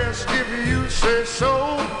 Well, I guess if you say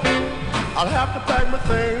so, I'll have to pack my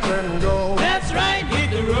things and go. That's right, hit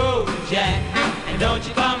the road, Jack, and don't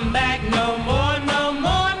you come back no more, no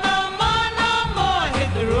more, no more, no more.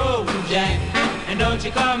 Hit the road, Jack, and don't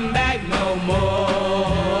you come back no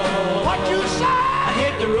more. What you say?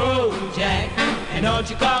 Hit the road, Jack, and don't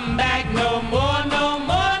you come back no more, no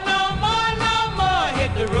more, no more, no more.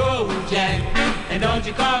 Hit the road, Jack, and don't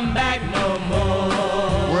you come back no more.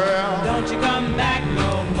 Well, don't you come back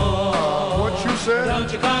no more. What you said?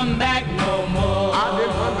 Don't you come back no more. I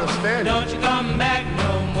didn't understand. Don't you come back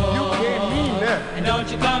no more. You can't mean that. And don't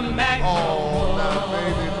you come back no more. Now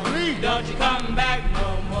baby, please. Don't you come back no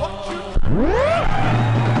more.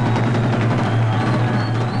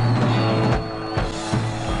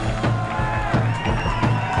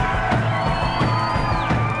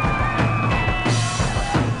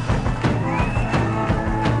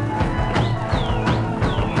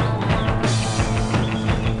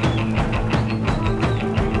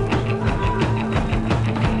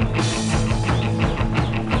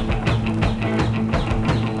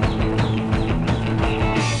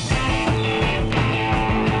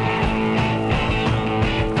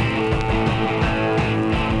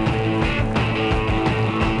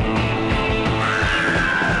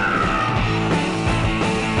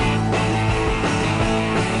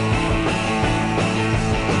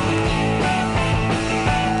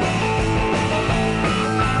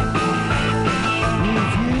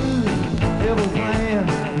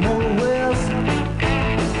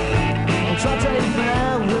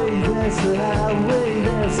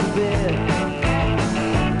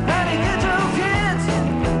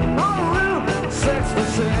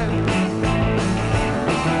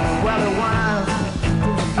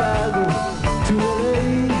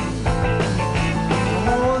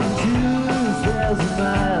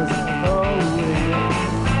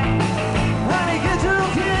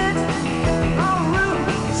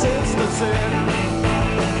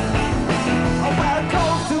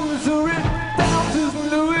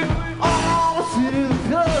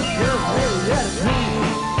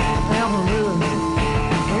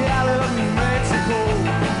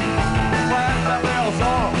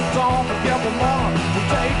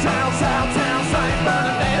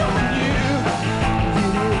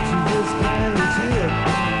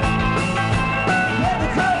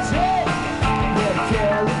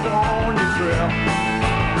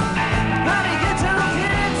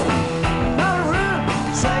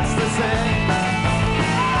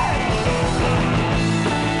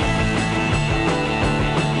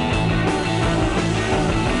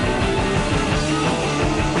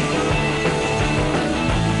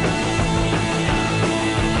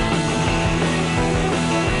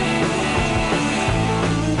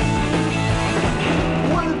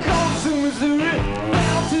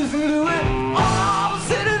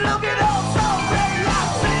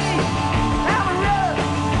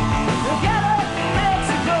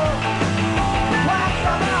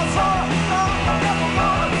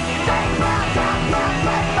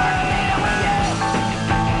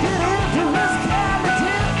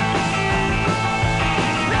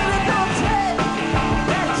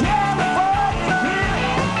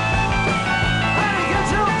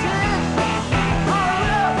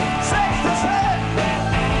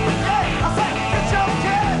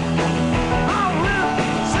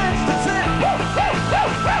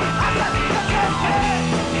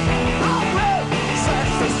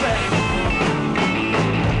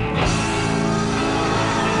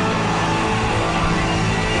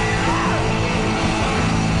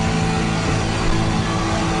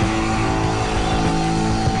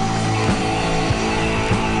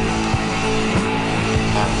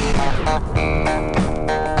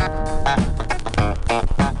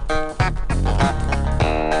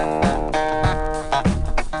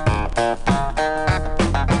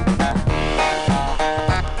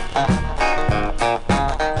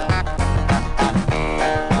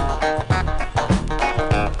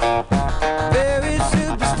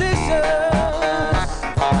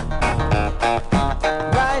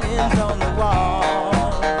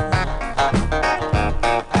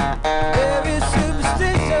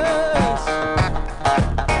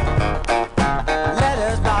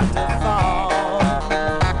 hard to fall.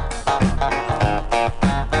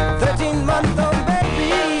 13-month-old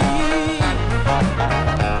baby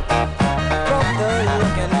broke the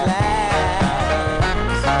looking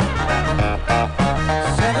glass.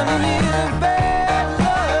 7 years of bad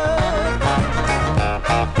luck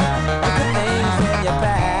with the things in your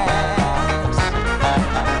past.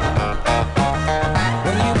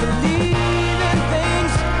 When you believe in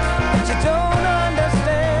things that you don't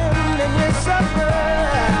understand and you suffer,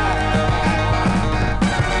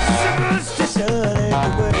 superstition ain't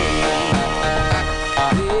the way.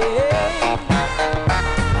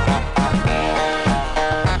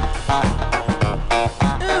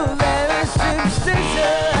 Very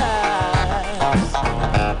superstitious.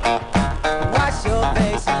 Wash your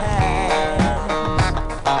face and hands.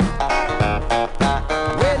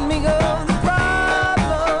 Rid me of the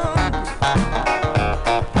problems.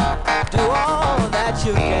 Do all that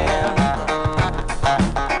you can.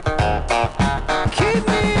 Keep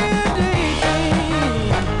me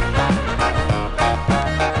daydream.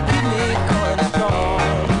 Keep me going strong.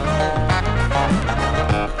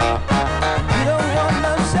 You don't want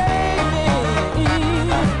no saving.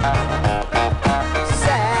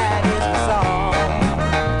 Sad is the song.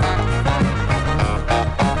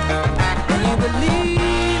 When you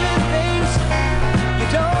believe in things you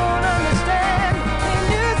don't understand, and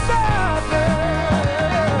you suffer.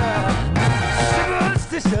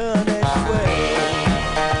 Superstition is the way.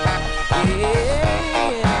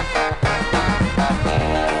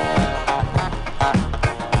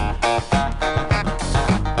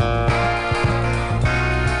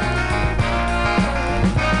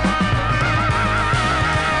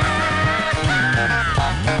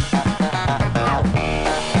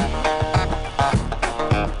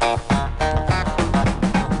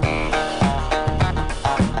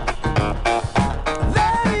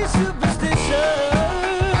 Very superstitious.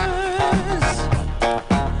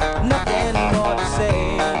 Nothing more to say.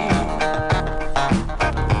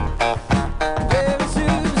 Very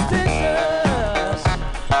superstitious.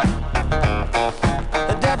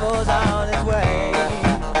 The devil's on his way.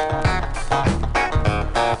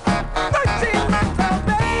 13-month-old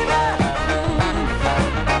baby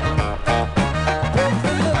broke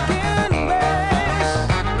the looking glass.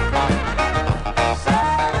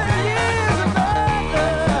 7 years of bad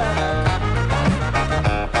luck.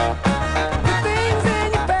 The things in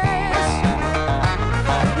your past.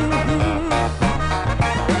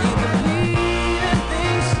 When you believe in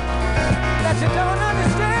things that you don't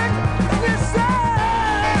understand, and you suffer.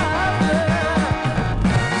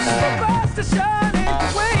 Superstition ain't the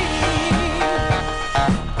way.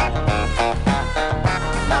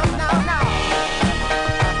 No, no, no.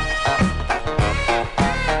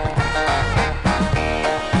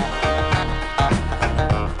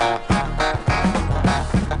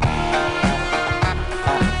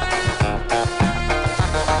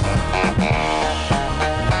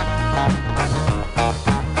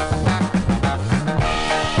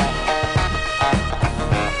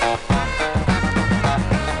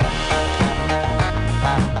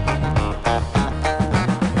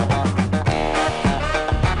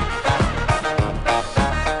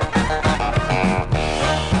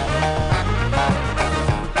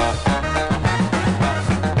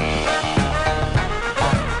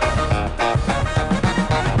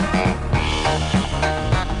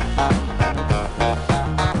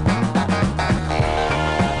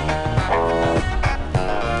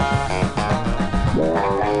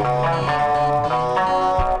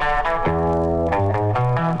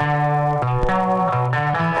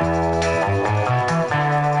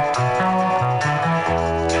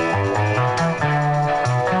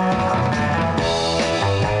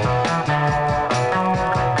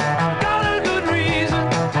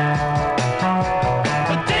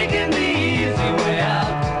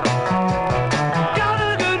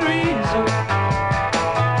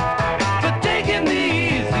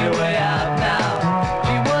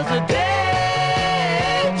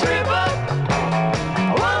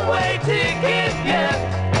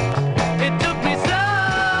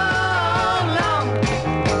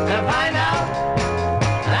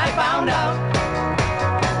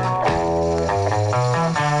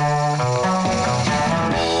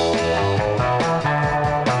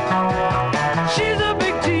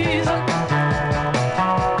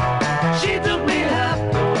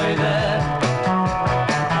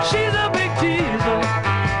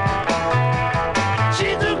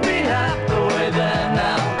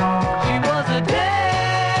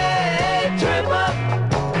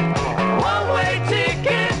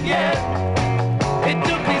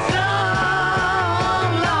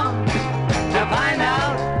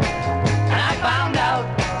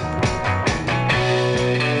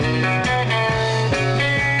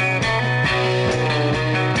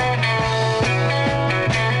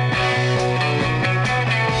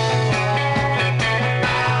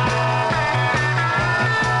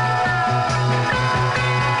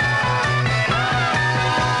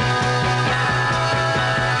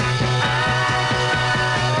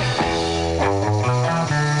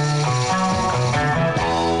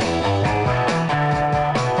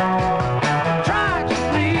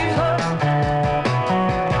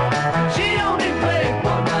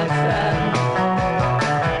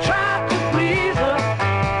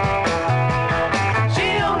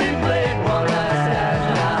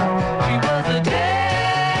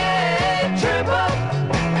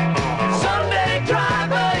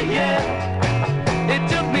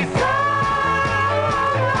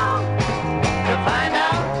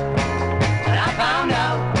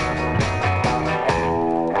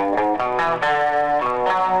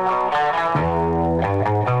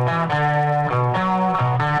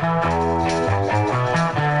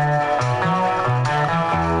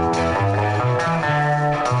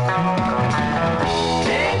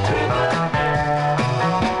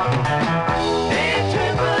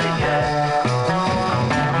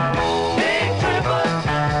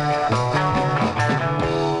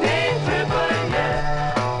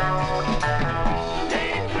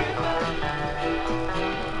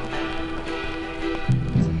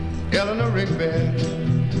 Eleanor Rigby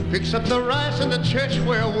picks up the rice in the church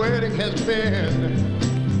where a wedding has been.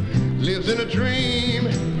 Lives in a dream,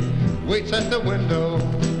 waits at the window,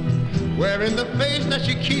 wearing the face that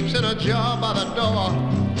she keeps in a jar by the door.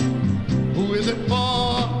 Who is it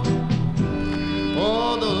for?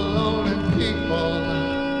 Oh, the lonely people.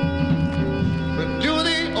 Where do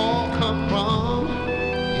they all come from?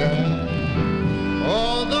 Yeah.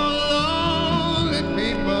 All the lonely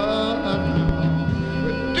people.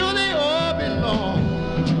 Where do they all belong?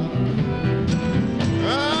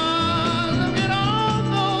 Ah, look at all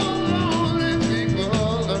those lonely people.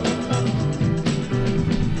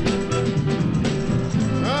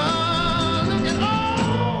 Ah, look at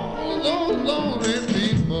all those lonely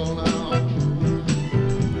people now.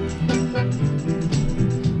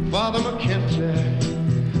 Father McKenzie,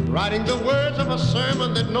 writing the words of a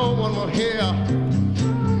sermon that no one will hear.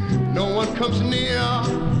 No one comes near.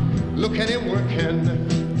 Look at him working,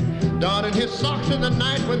 donning his socks in the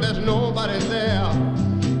night when there's nobody there.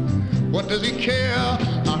 What does he care?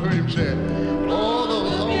 I heard him say, oh, the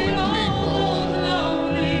lonely people.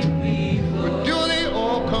 Where do they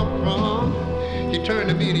all come from? He turned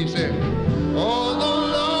to me and he said, oh, the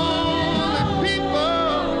lonely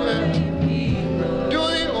people. Where do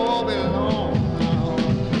they all belong?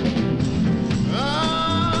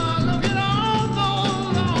 Ah, look at all those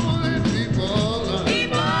lonely people.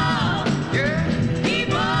 Yeah.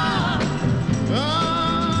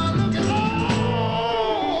 Ah, look at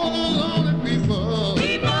all those lonely people.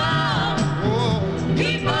 Oh.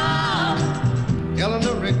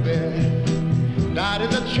 Eleanor Rigby died in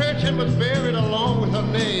the church and was buried along with her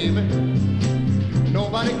name.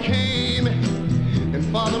 Nobody came, and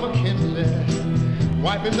Father McKinley,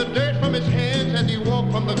 wiping the dirt from his hands as he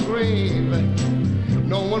walked from the grave.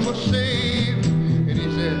 No one was saved, and he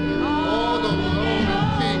said, oh, the lonely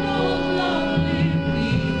people.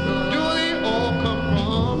 Do they all come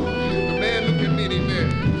from? The man looked at me and he said,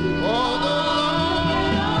 oh, the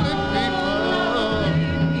lonely people.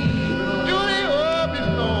 Do they all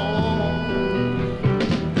belong?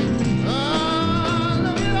 Ah,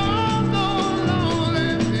 look at all those lonely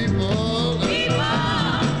people.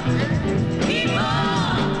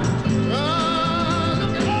 Ah,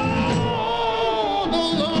 look at all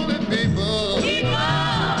those lonely people. Oh,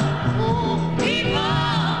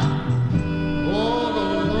 all the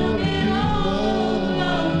lonely people.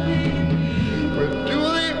 Where do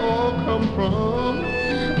they all come from?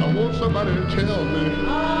 I want somebody to tell me.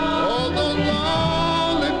 All those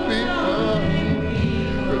lonely people.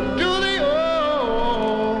 Where do they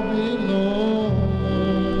all belong?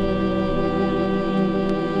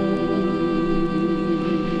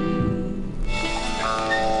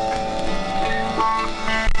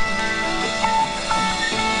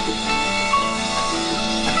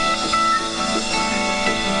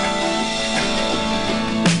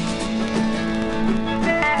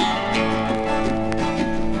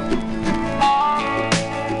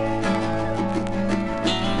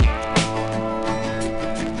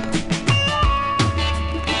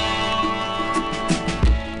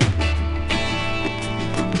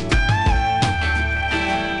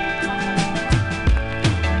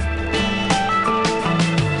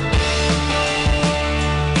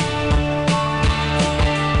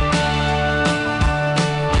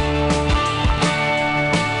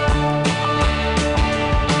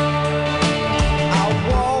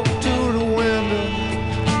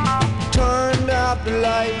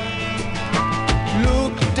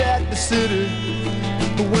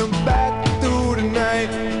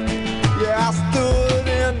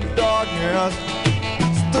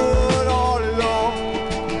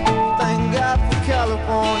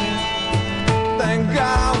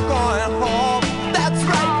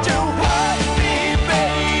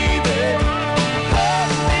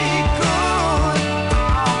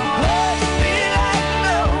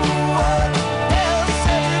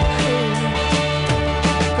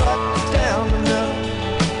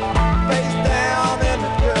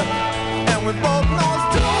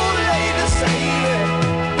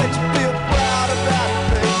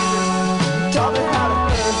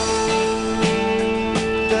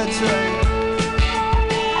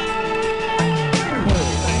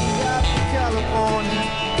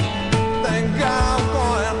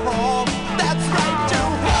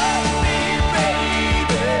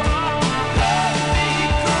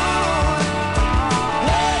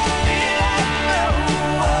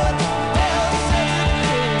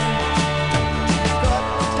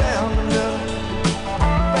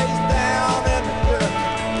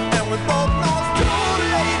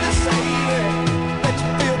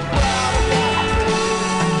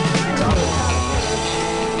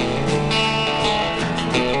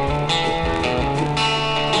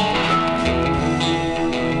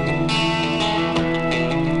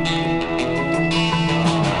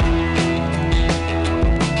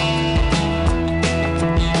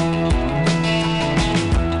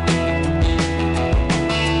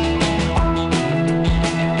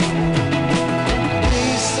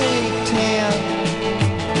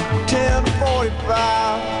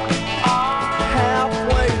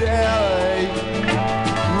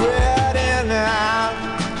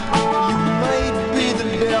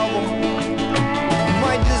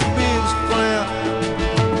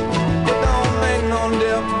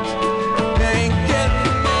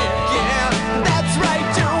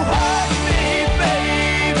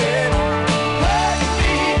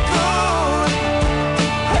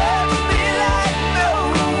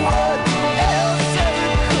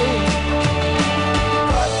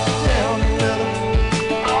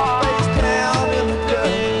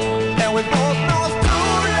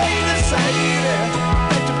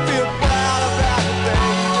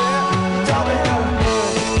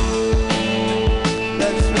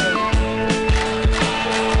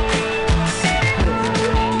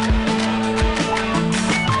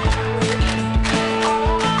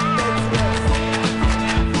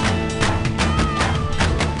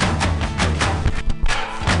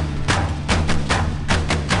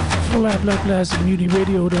 Laugh Like Blast at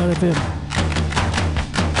MutinyRadio.fm.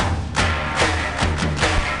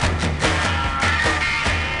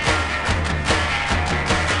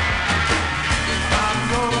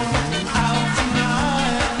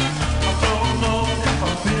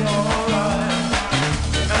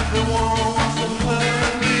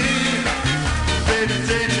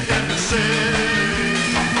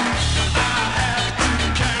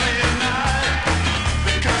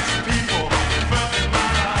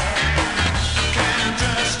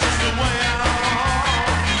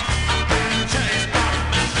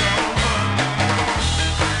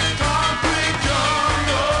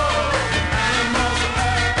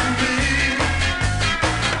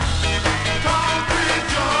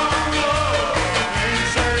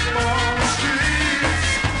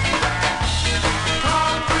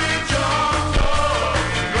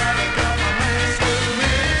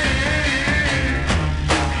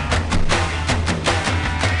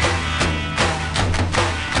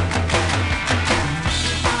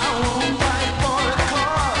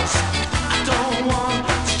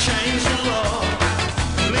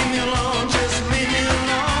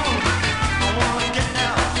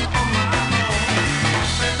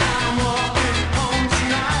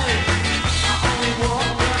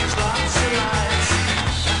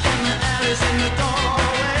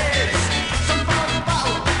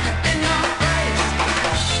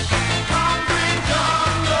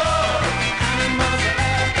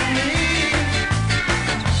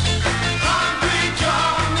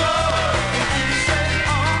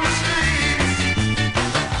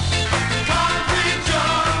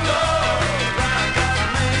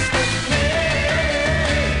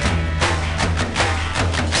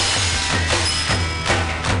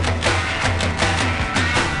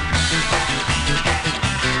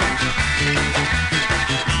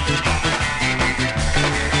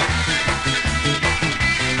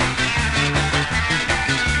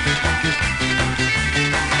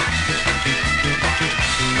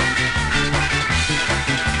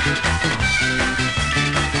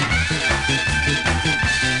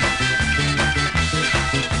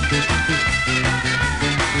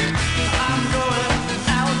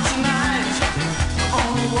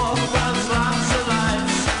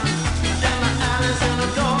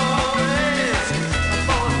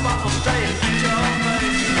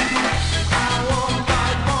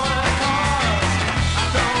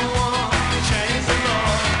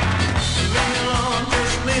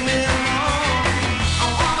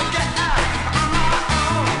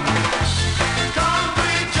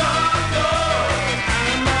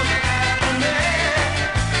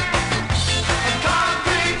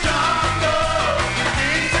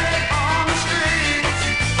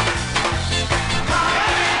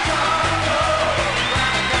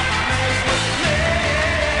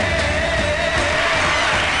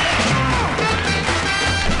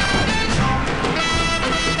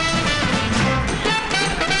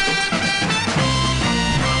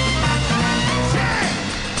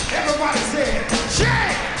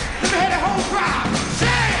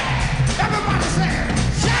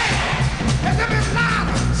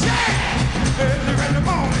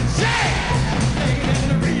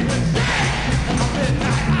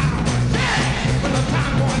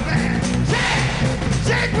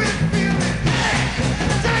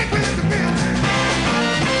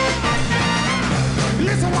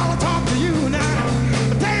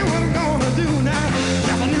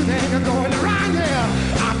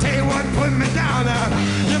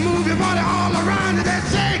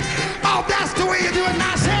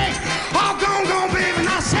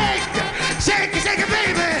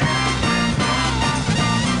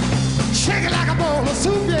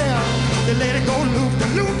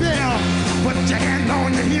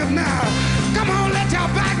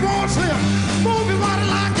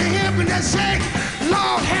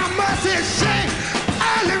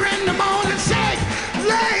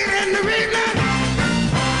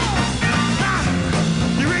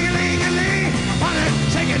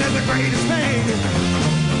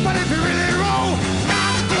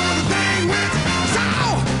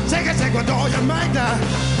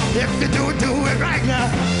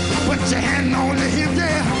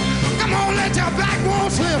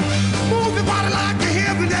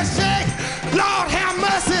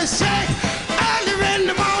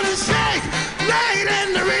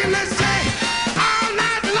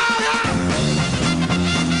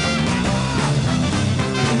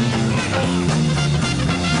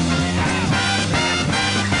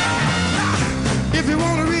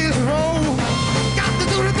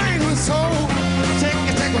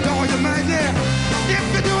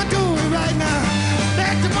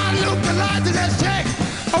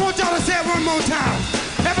 One more time.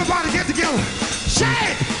 Everybody get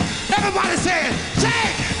shake. Everybody say it,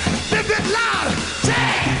 shake. Little bit louder,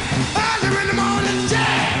 shake. Early in the morning,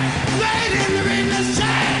 shake. Late in the evening,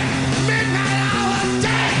 shake. Midnight hour,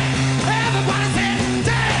 shake. Everybody say it,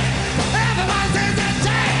 shake. Everybody says it,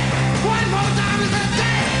 shake. One more time, it's a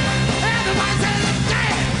shake. Everybody says it,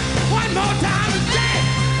 shake. One more time, it's shake.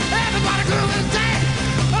 Everybody groove and shake.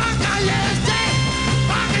 Okay, yeah, shake.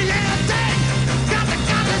 Okay, yeah, shake. Got to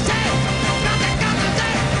shake. Got to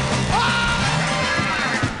shake.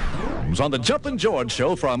 On the Jumpin' George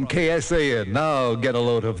Show from KSAN. Now get a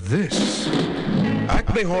load of this.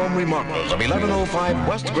 Acme Home Remodelers of 1105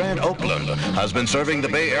 West Grand Oakland has been serving the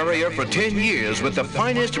Bay Area for 10 years with the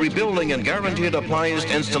finest rebuilding and guaranteed appliance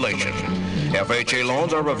installation. FHA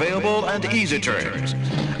loans are available and easy terms.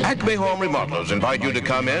 Acme Home Remodelers invite you to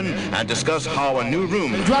come in and discuss how a new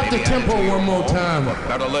room Drop the tempo one more time.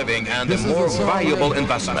 better living and a more valuable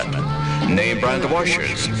investment. Name brand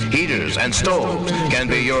washers, heaters, and stoves can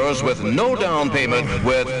be yours with no down payment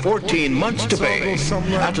with 14 months to pay.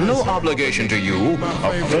 At no obligation to you,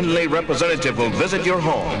 a friendly representative will visit your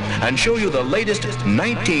home and show you the latest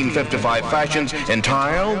 1955 fashions in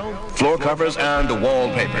tile, floor covers, and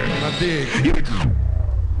wallpaper.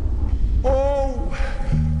 Oh,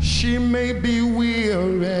 she may be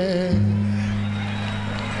weary.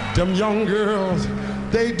 Them young girls,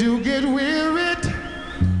 they do get wearied.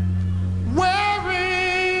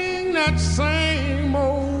 Wearing that same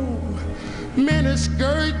old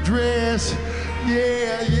miniskirt dress,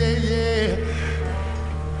 yeah.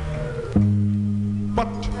 But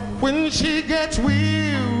when she gets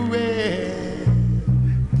weary,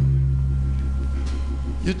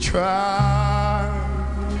 you try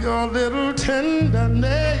your little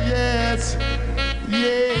tenderness,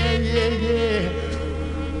 yeah.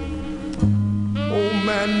 Oh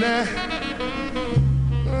man,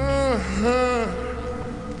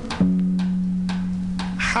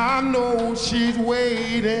 I know she's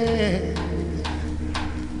waiting,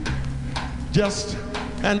 just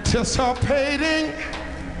anticipating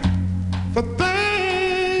the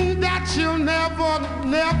thing that she'll never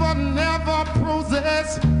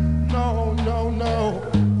possess. No.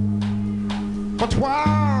 But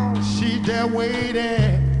while she's there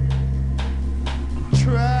waiting,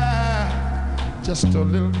 try just a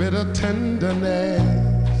little bit of tenderness.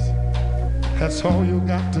 That's all you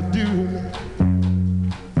got to do.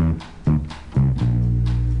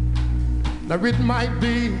 Now it might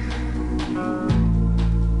be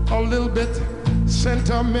a little bit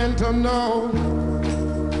sentimental, no,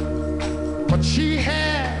 but she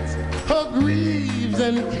has her griefs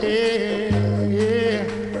and care, yeah.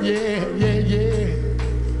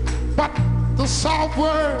 But the soft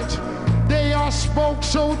words, they are spoke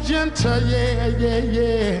so gentle,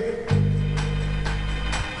 yeah.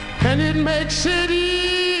 And it makes it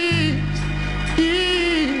easier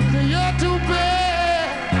to bear.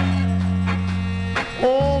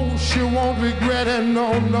 Oh, she won't regret it,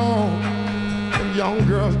 no. And young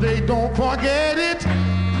girls, they don't forget it.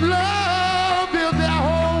 Love is their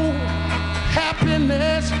whole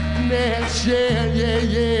happiness,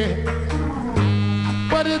 yeah.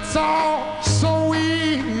 But it's all so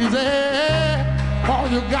easy. All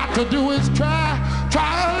you got to do is try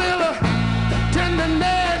a little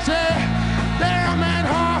tenderness, yeah. Damn that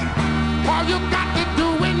heart. All you got to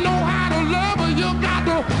do is know how to love her. You got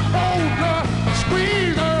to hold her,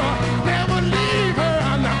 squeeze her, never leave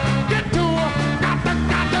her. Now get to her, got to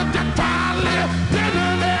just try a little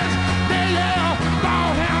tenderness, yeah.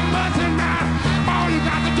 Lord have mercy now. All you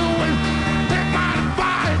got to do is take my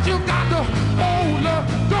advice. You got to hold her,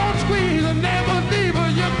 don't squeeze her, never leave her.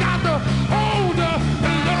 You got to hold her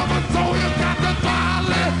and love her, so you got to try a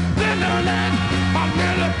little tenderness. A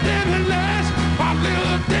little tenderness, a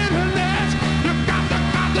little tenderness. You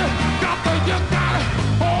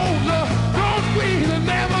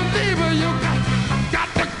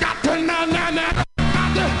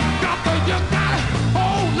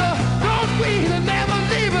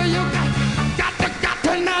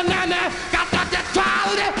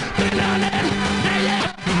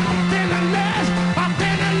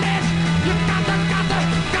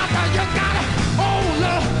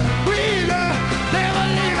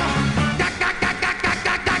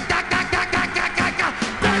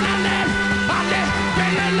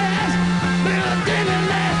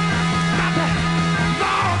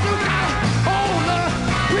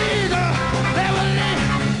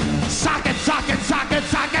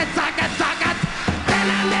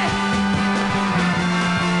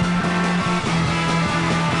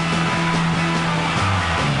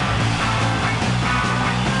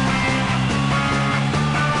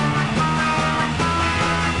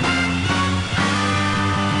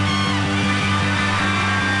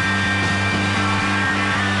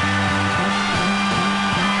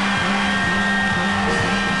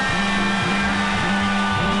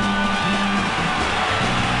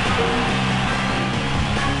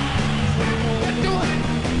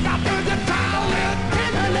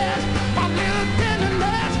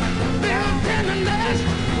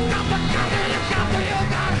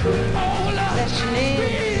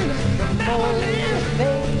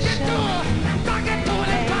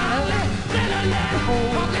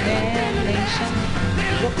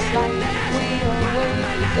like we are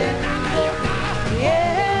waiting.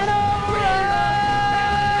 Yeah, alright.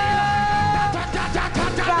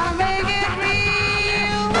 Try to make it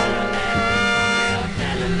real.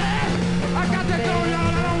 I got to go,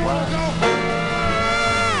 y'all. I don't want to go.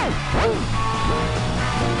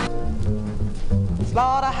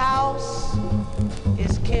 Slaughterhouse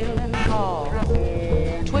is killing hard.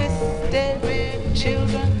 Twisted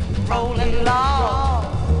children rolling logs.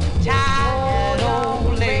 Tired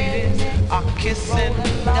old ladies are kissing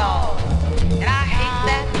dogs. And I hate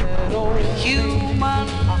that human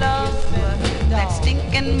love, that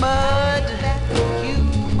stinking mud.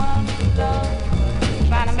 Human love,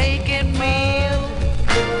 trying to make it real.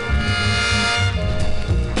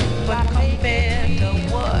 But compared to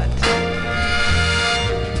what?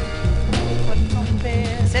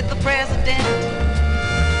 Said the president,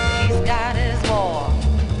 he's got his war.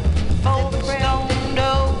 Folks don't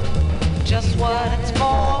know just what it's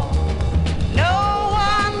for. No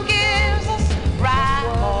one gives us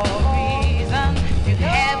rhyme or reason. If you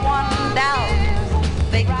have one doubt,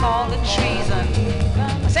 they call it treason.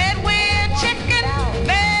 I said we're chicken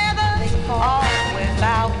feathers, all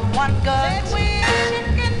without one gut.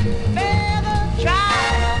 Chicken feathers, try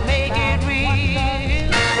to make it real.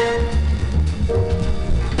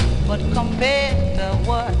 But compared to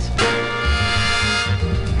what?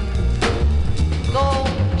 Go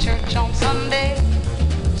to church on Sunday,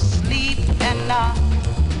 sleep and not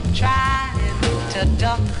trying to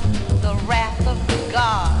duck the wrath of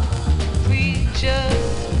God.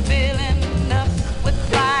 Preachers filling us with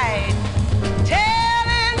pride,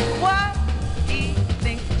 telling what he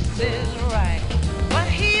thinks is right. But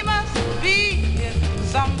he must be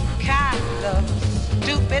some kind of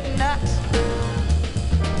stupid nut.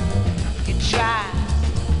 Try,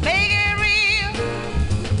 make it real.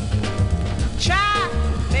 Try,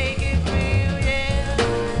 make it real, yeah.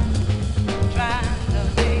 Try to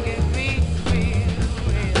make it real, real,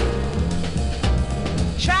 real.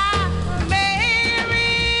 Try to make it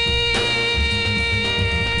real,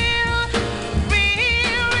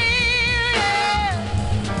 real, real, yeah.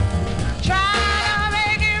 Try to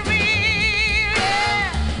make it real,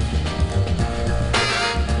 yeah.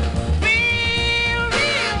 Real,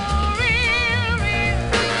 real, real.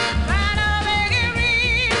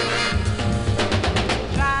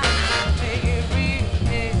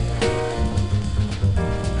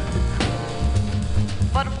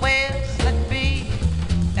 But where's that bee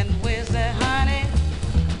and where's that honey?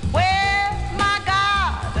 Where's my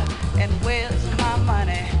God and where's my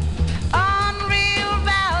money? Unreal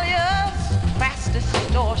values, crass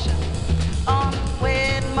distortion,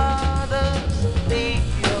 unwed mothers, the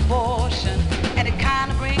abortion, and it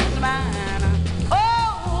kind of brings to mind.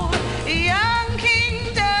 Oh, young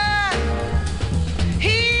King Tut,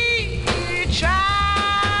 he tried.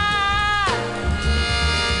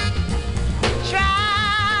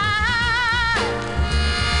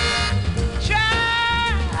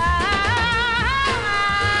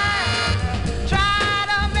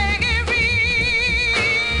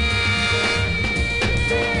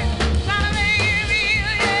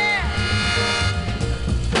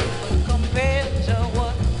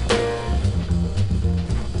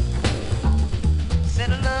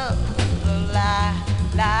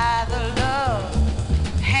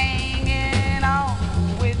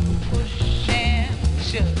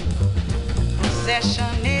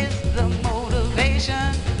 Possession is the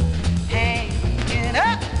motivation, hanging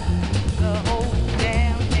up the whole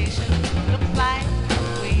damn nation. Looks like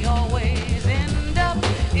we always end up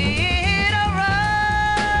in a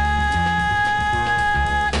rut,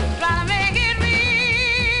 trying to make it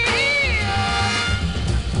real.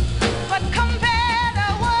 But compared to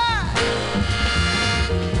what?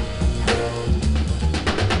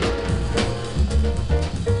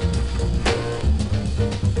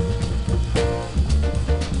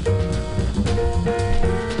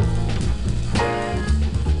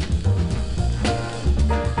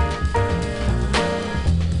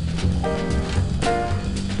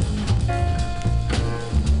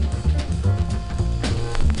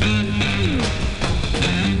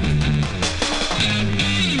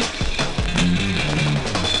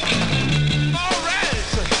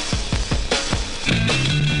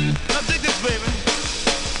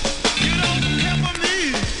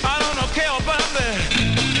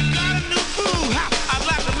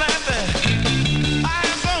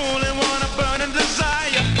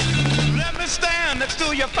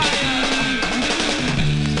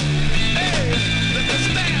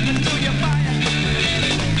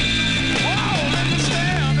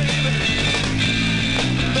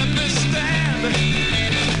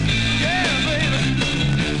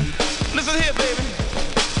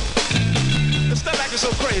 so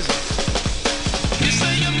crazy. You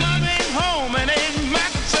say your mom ain't home and ain't my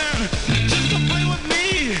concern. Just to play with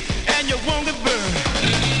me and you won't get burned.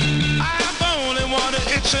 I have only one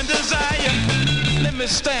itch and desire. Let me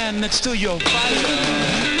stand next to your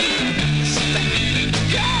fire.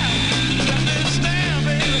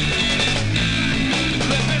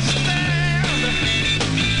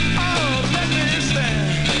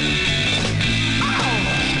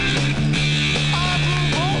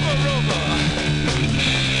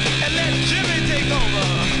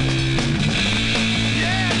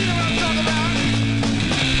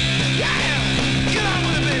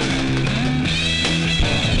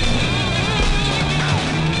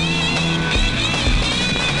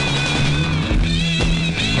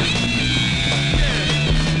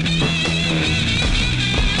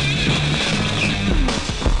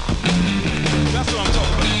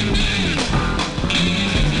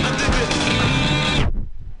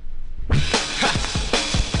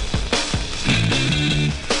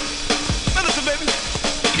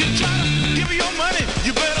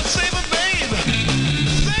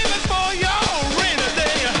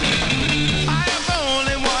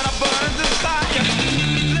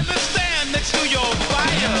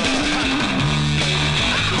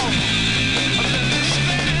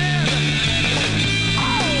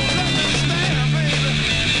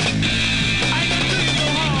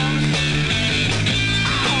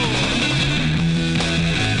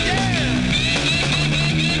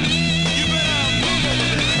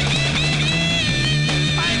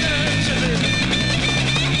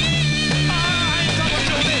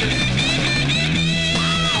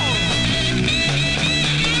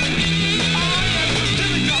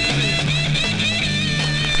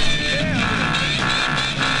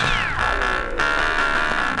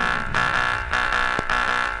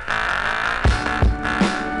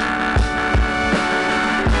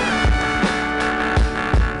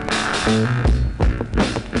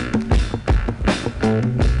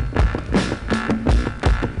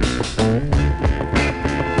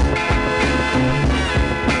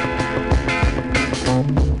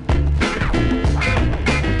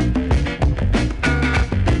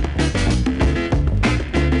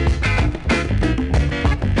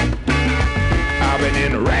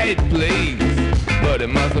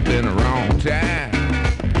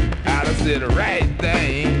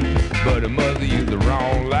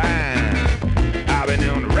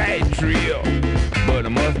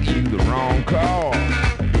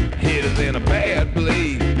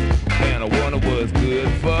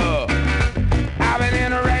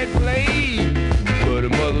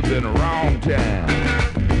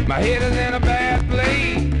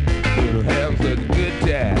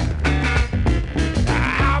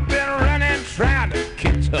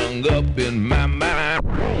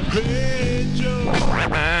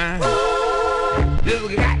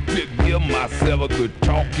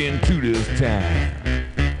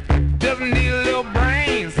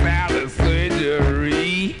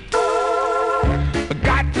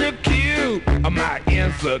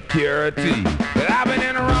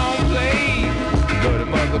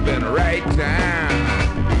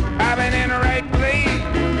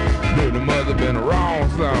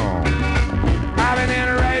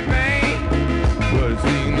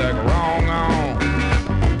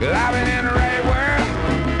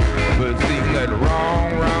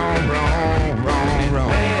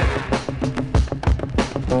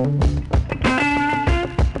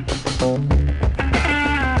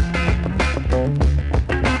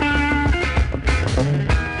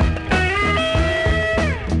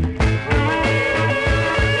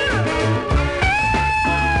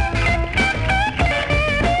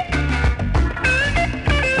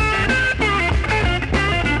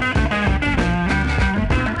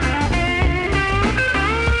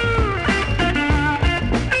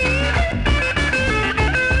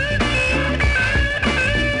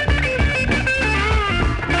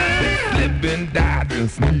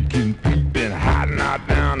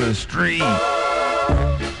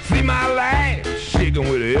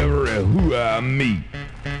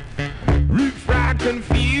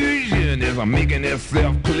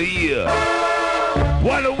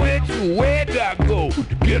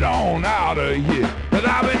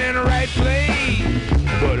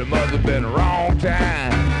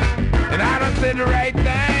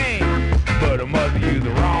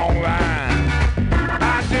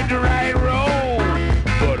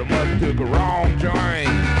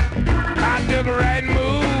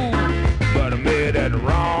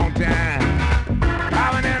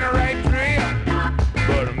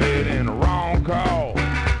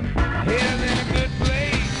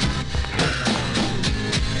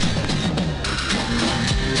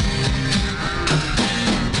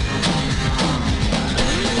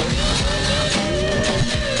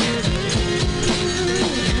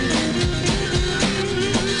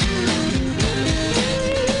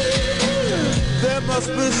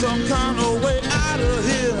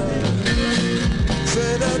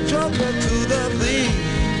 Georgia to the sea.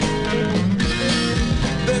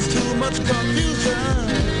 There's too much confusion.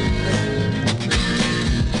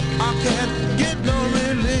 I can't get no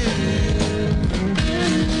relief.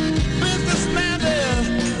 Businessman there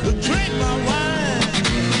to drink my wine.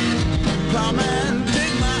 Plowman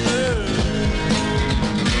take my earth.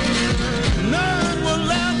 None will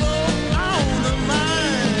level on the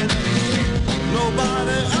mine.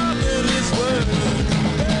 Nobody up in this world.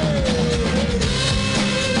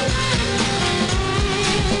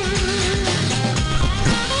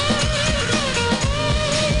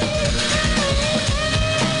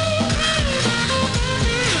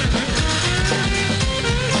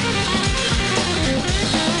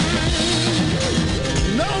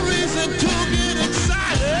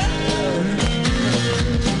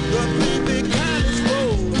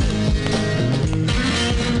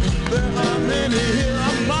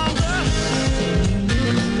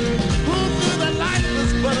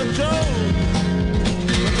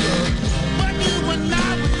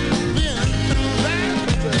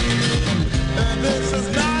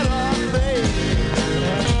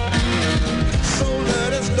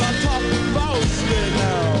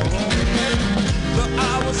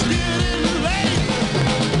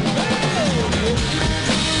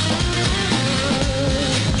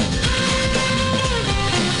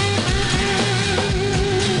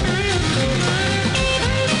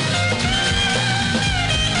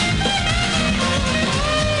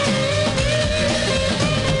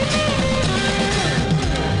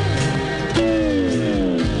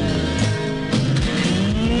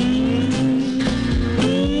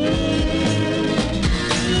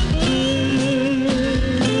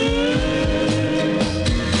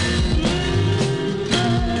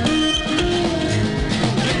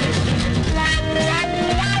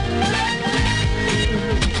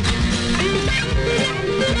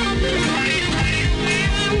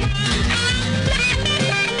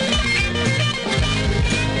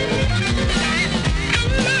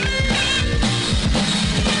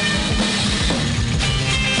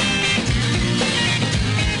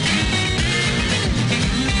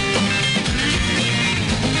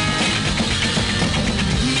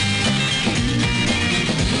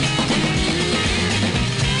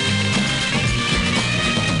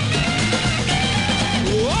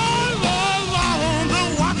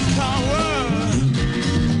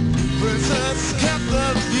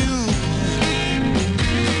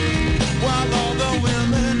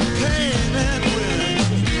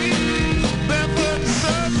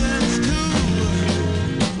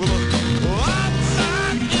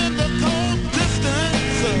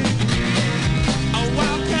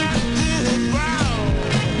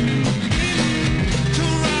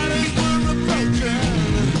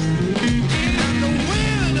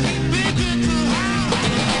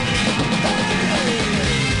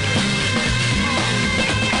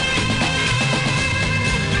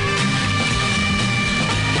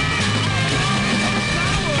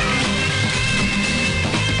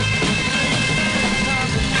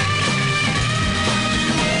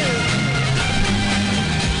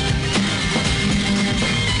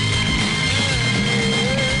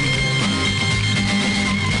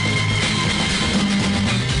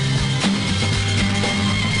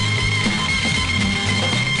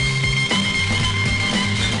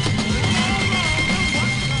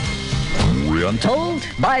 Told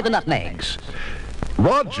by the nutmegs.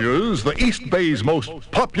 Rogers, the East Bay's most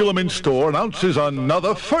popular men's store, announces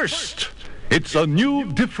another first. It's a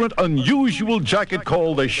new, different, unusual jacket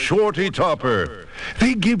called the Shorty Topper.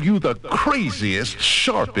 They give you the craziest,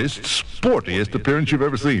 sharpest, sportiest appearance you've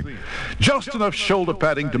ever seen. Just enough shoulder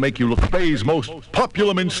padding to make you look. Bay's most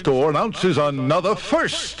popular men's store announces another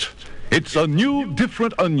first. It's a new,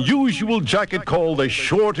 different, unusual jacket called the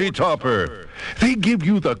Shorty Topper. They give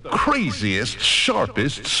you the craziest,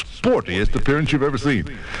 sharpest, sportiest appearance you've ever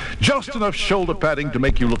seen. Just enough shoulder padding to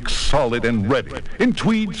make you look solid and ready. In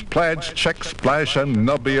tweeds, plaids, checks, splash, and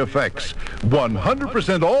nubby effects.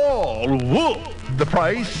 100% all wool. The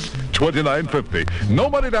price, $29.50. No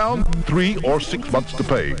money down, 3 or 6 months to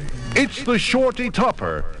pay. It's the Shorty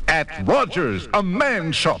Topper at Rogers, a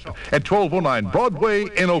man shop at 1209 Broadway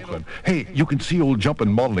in Oakland. Hey, you can see old jumpin'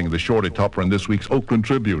 modeling the Shorty Topper in this week's Oakland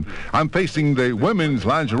Tribune. I'm facing the women's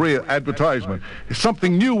lingerie advertisement. There's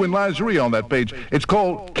something new in lingerie on that page. It's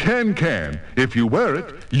called Can Can. If you wear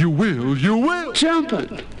it, you will, you will.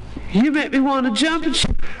 Jumpin'. You make me want to jump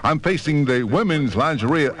and I'm facing the women's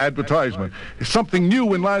lingerie advertisement. There's something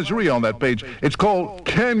new in lingerie on that page. It's called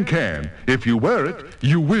Can Can. If you wear it,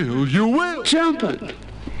 you will, you will. Jumpin'.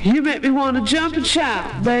 You make me want to jump and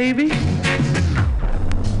shout, baby.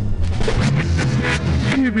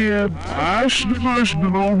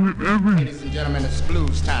 Ladies and gentlemen, it's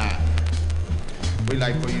blues time. We'd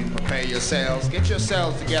like for you to prepare yourselves, get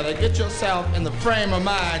yourselves together, get yourself in the frame of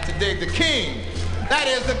mind to dig the king. That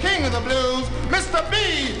is the king of the blues, Mr.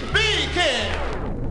 B.B. King.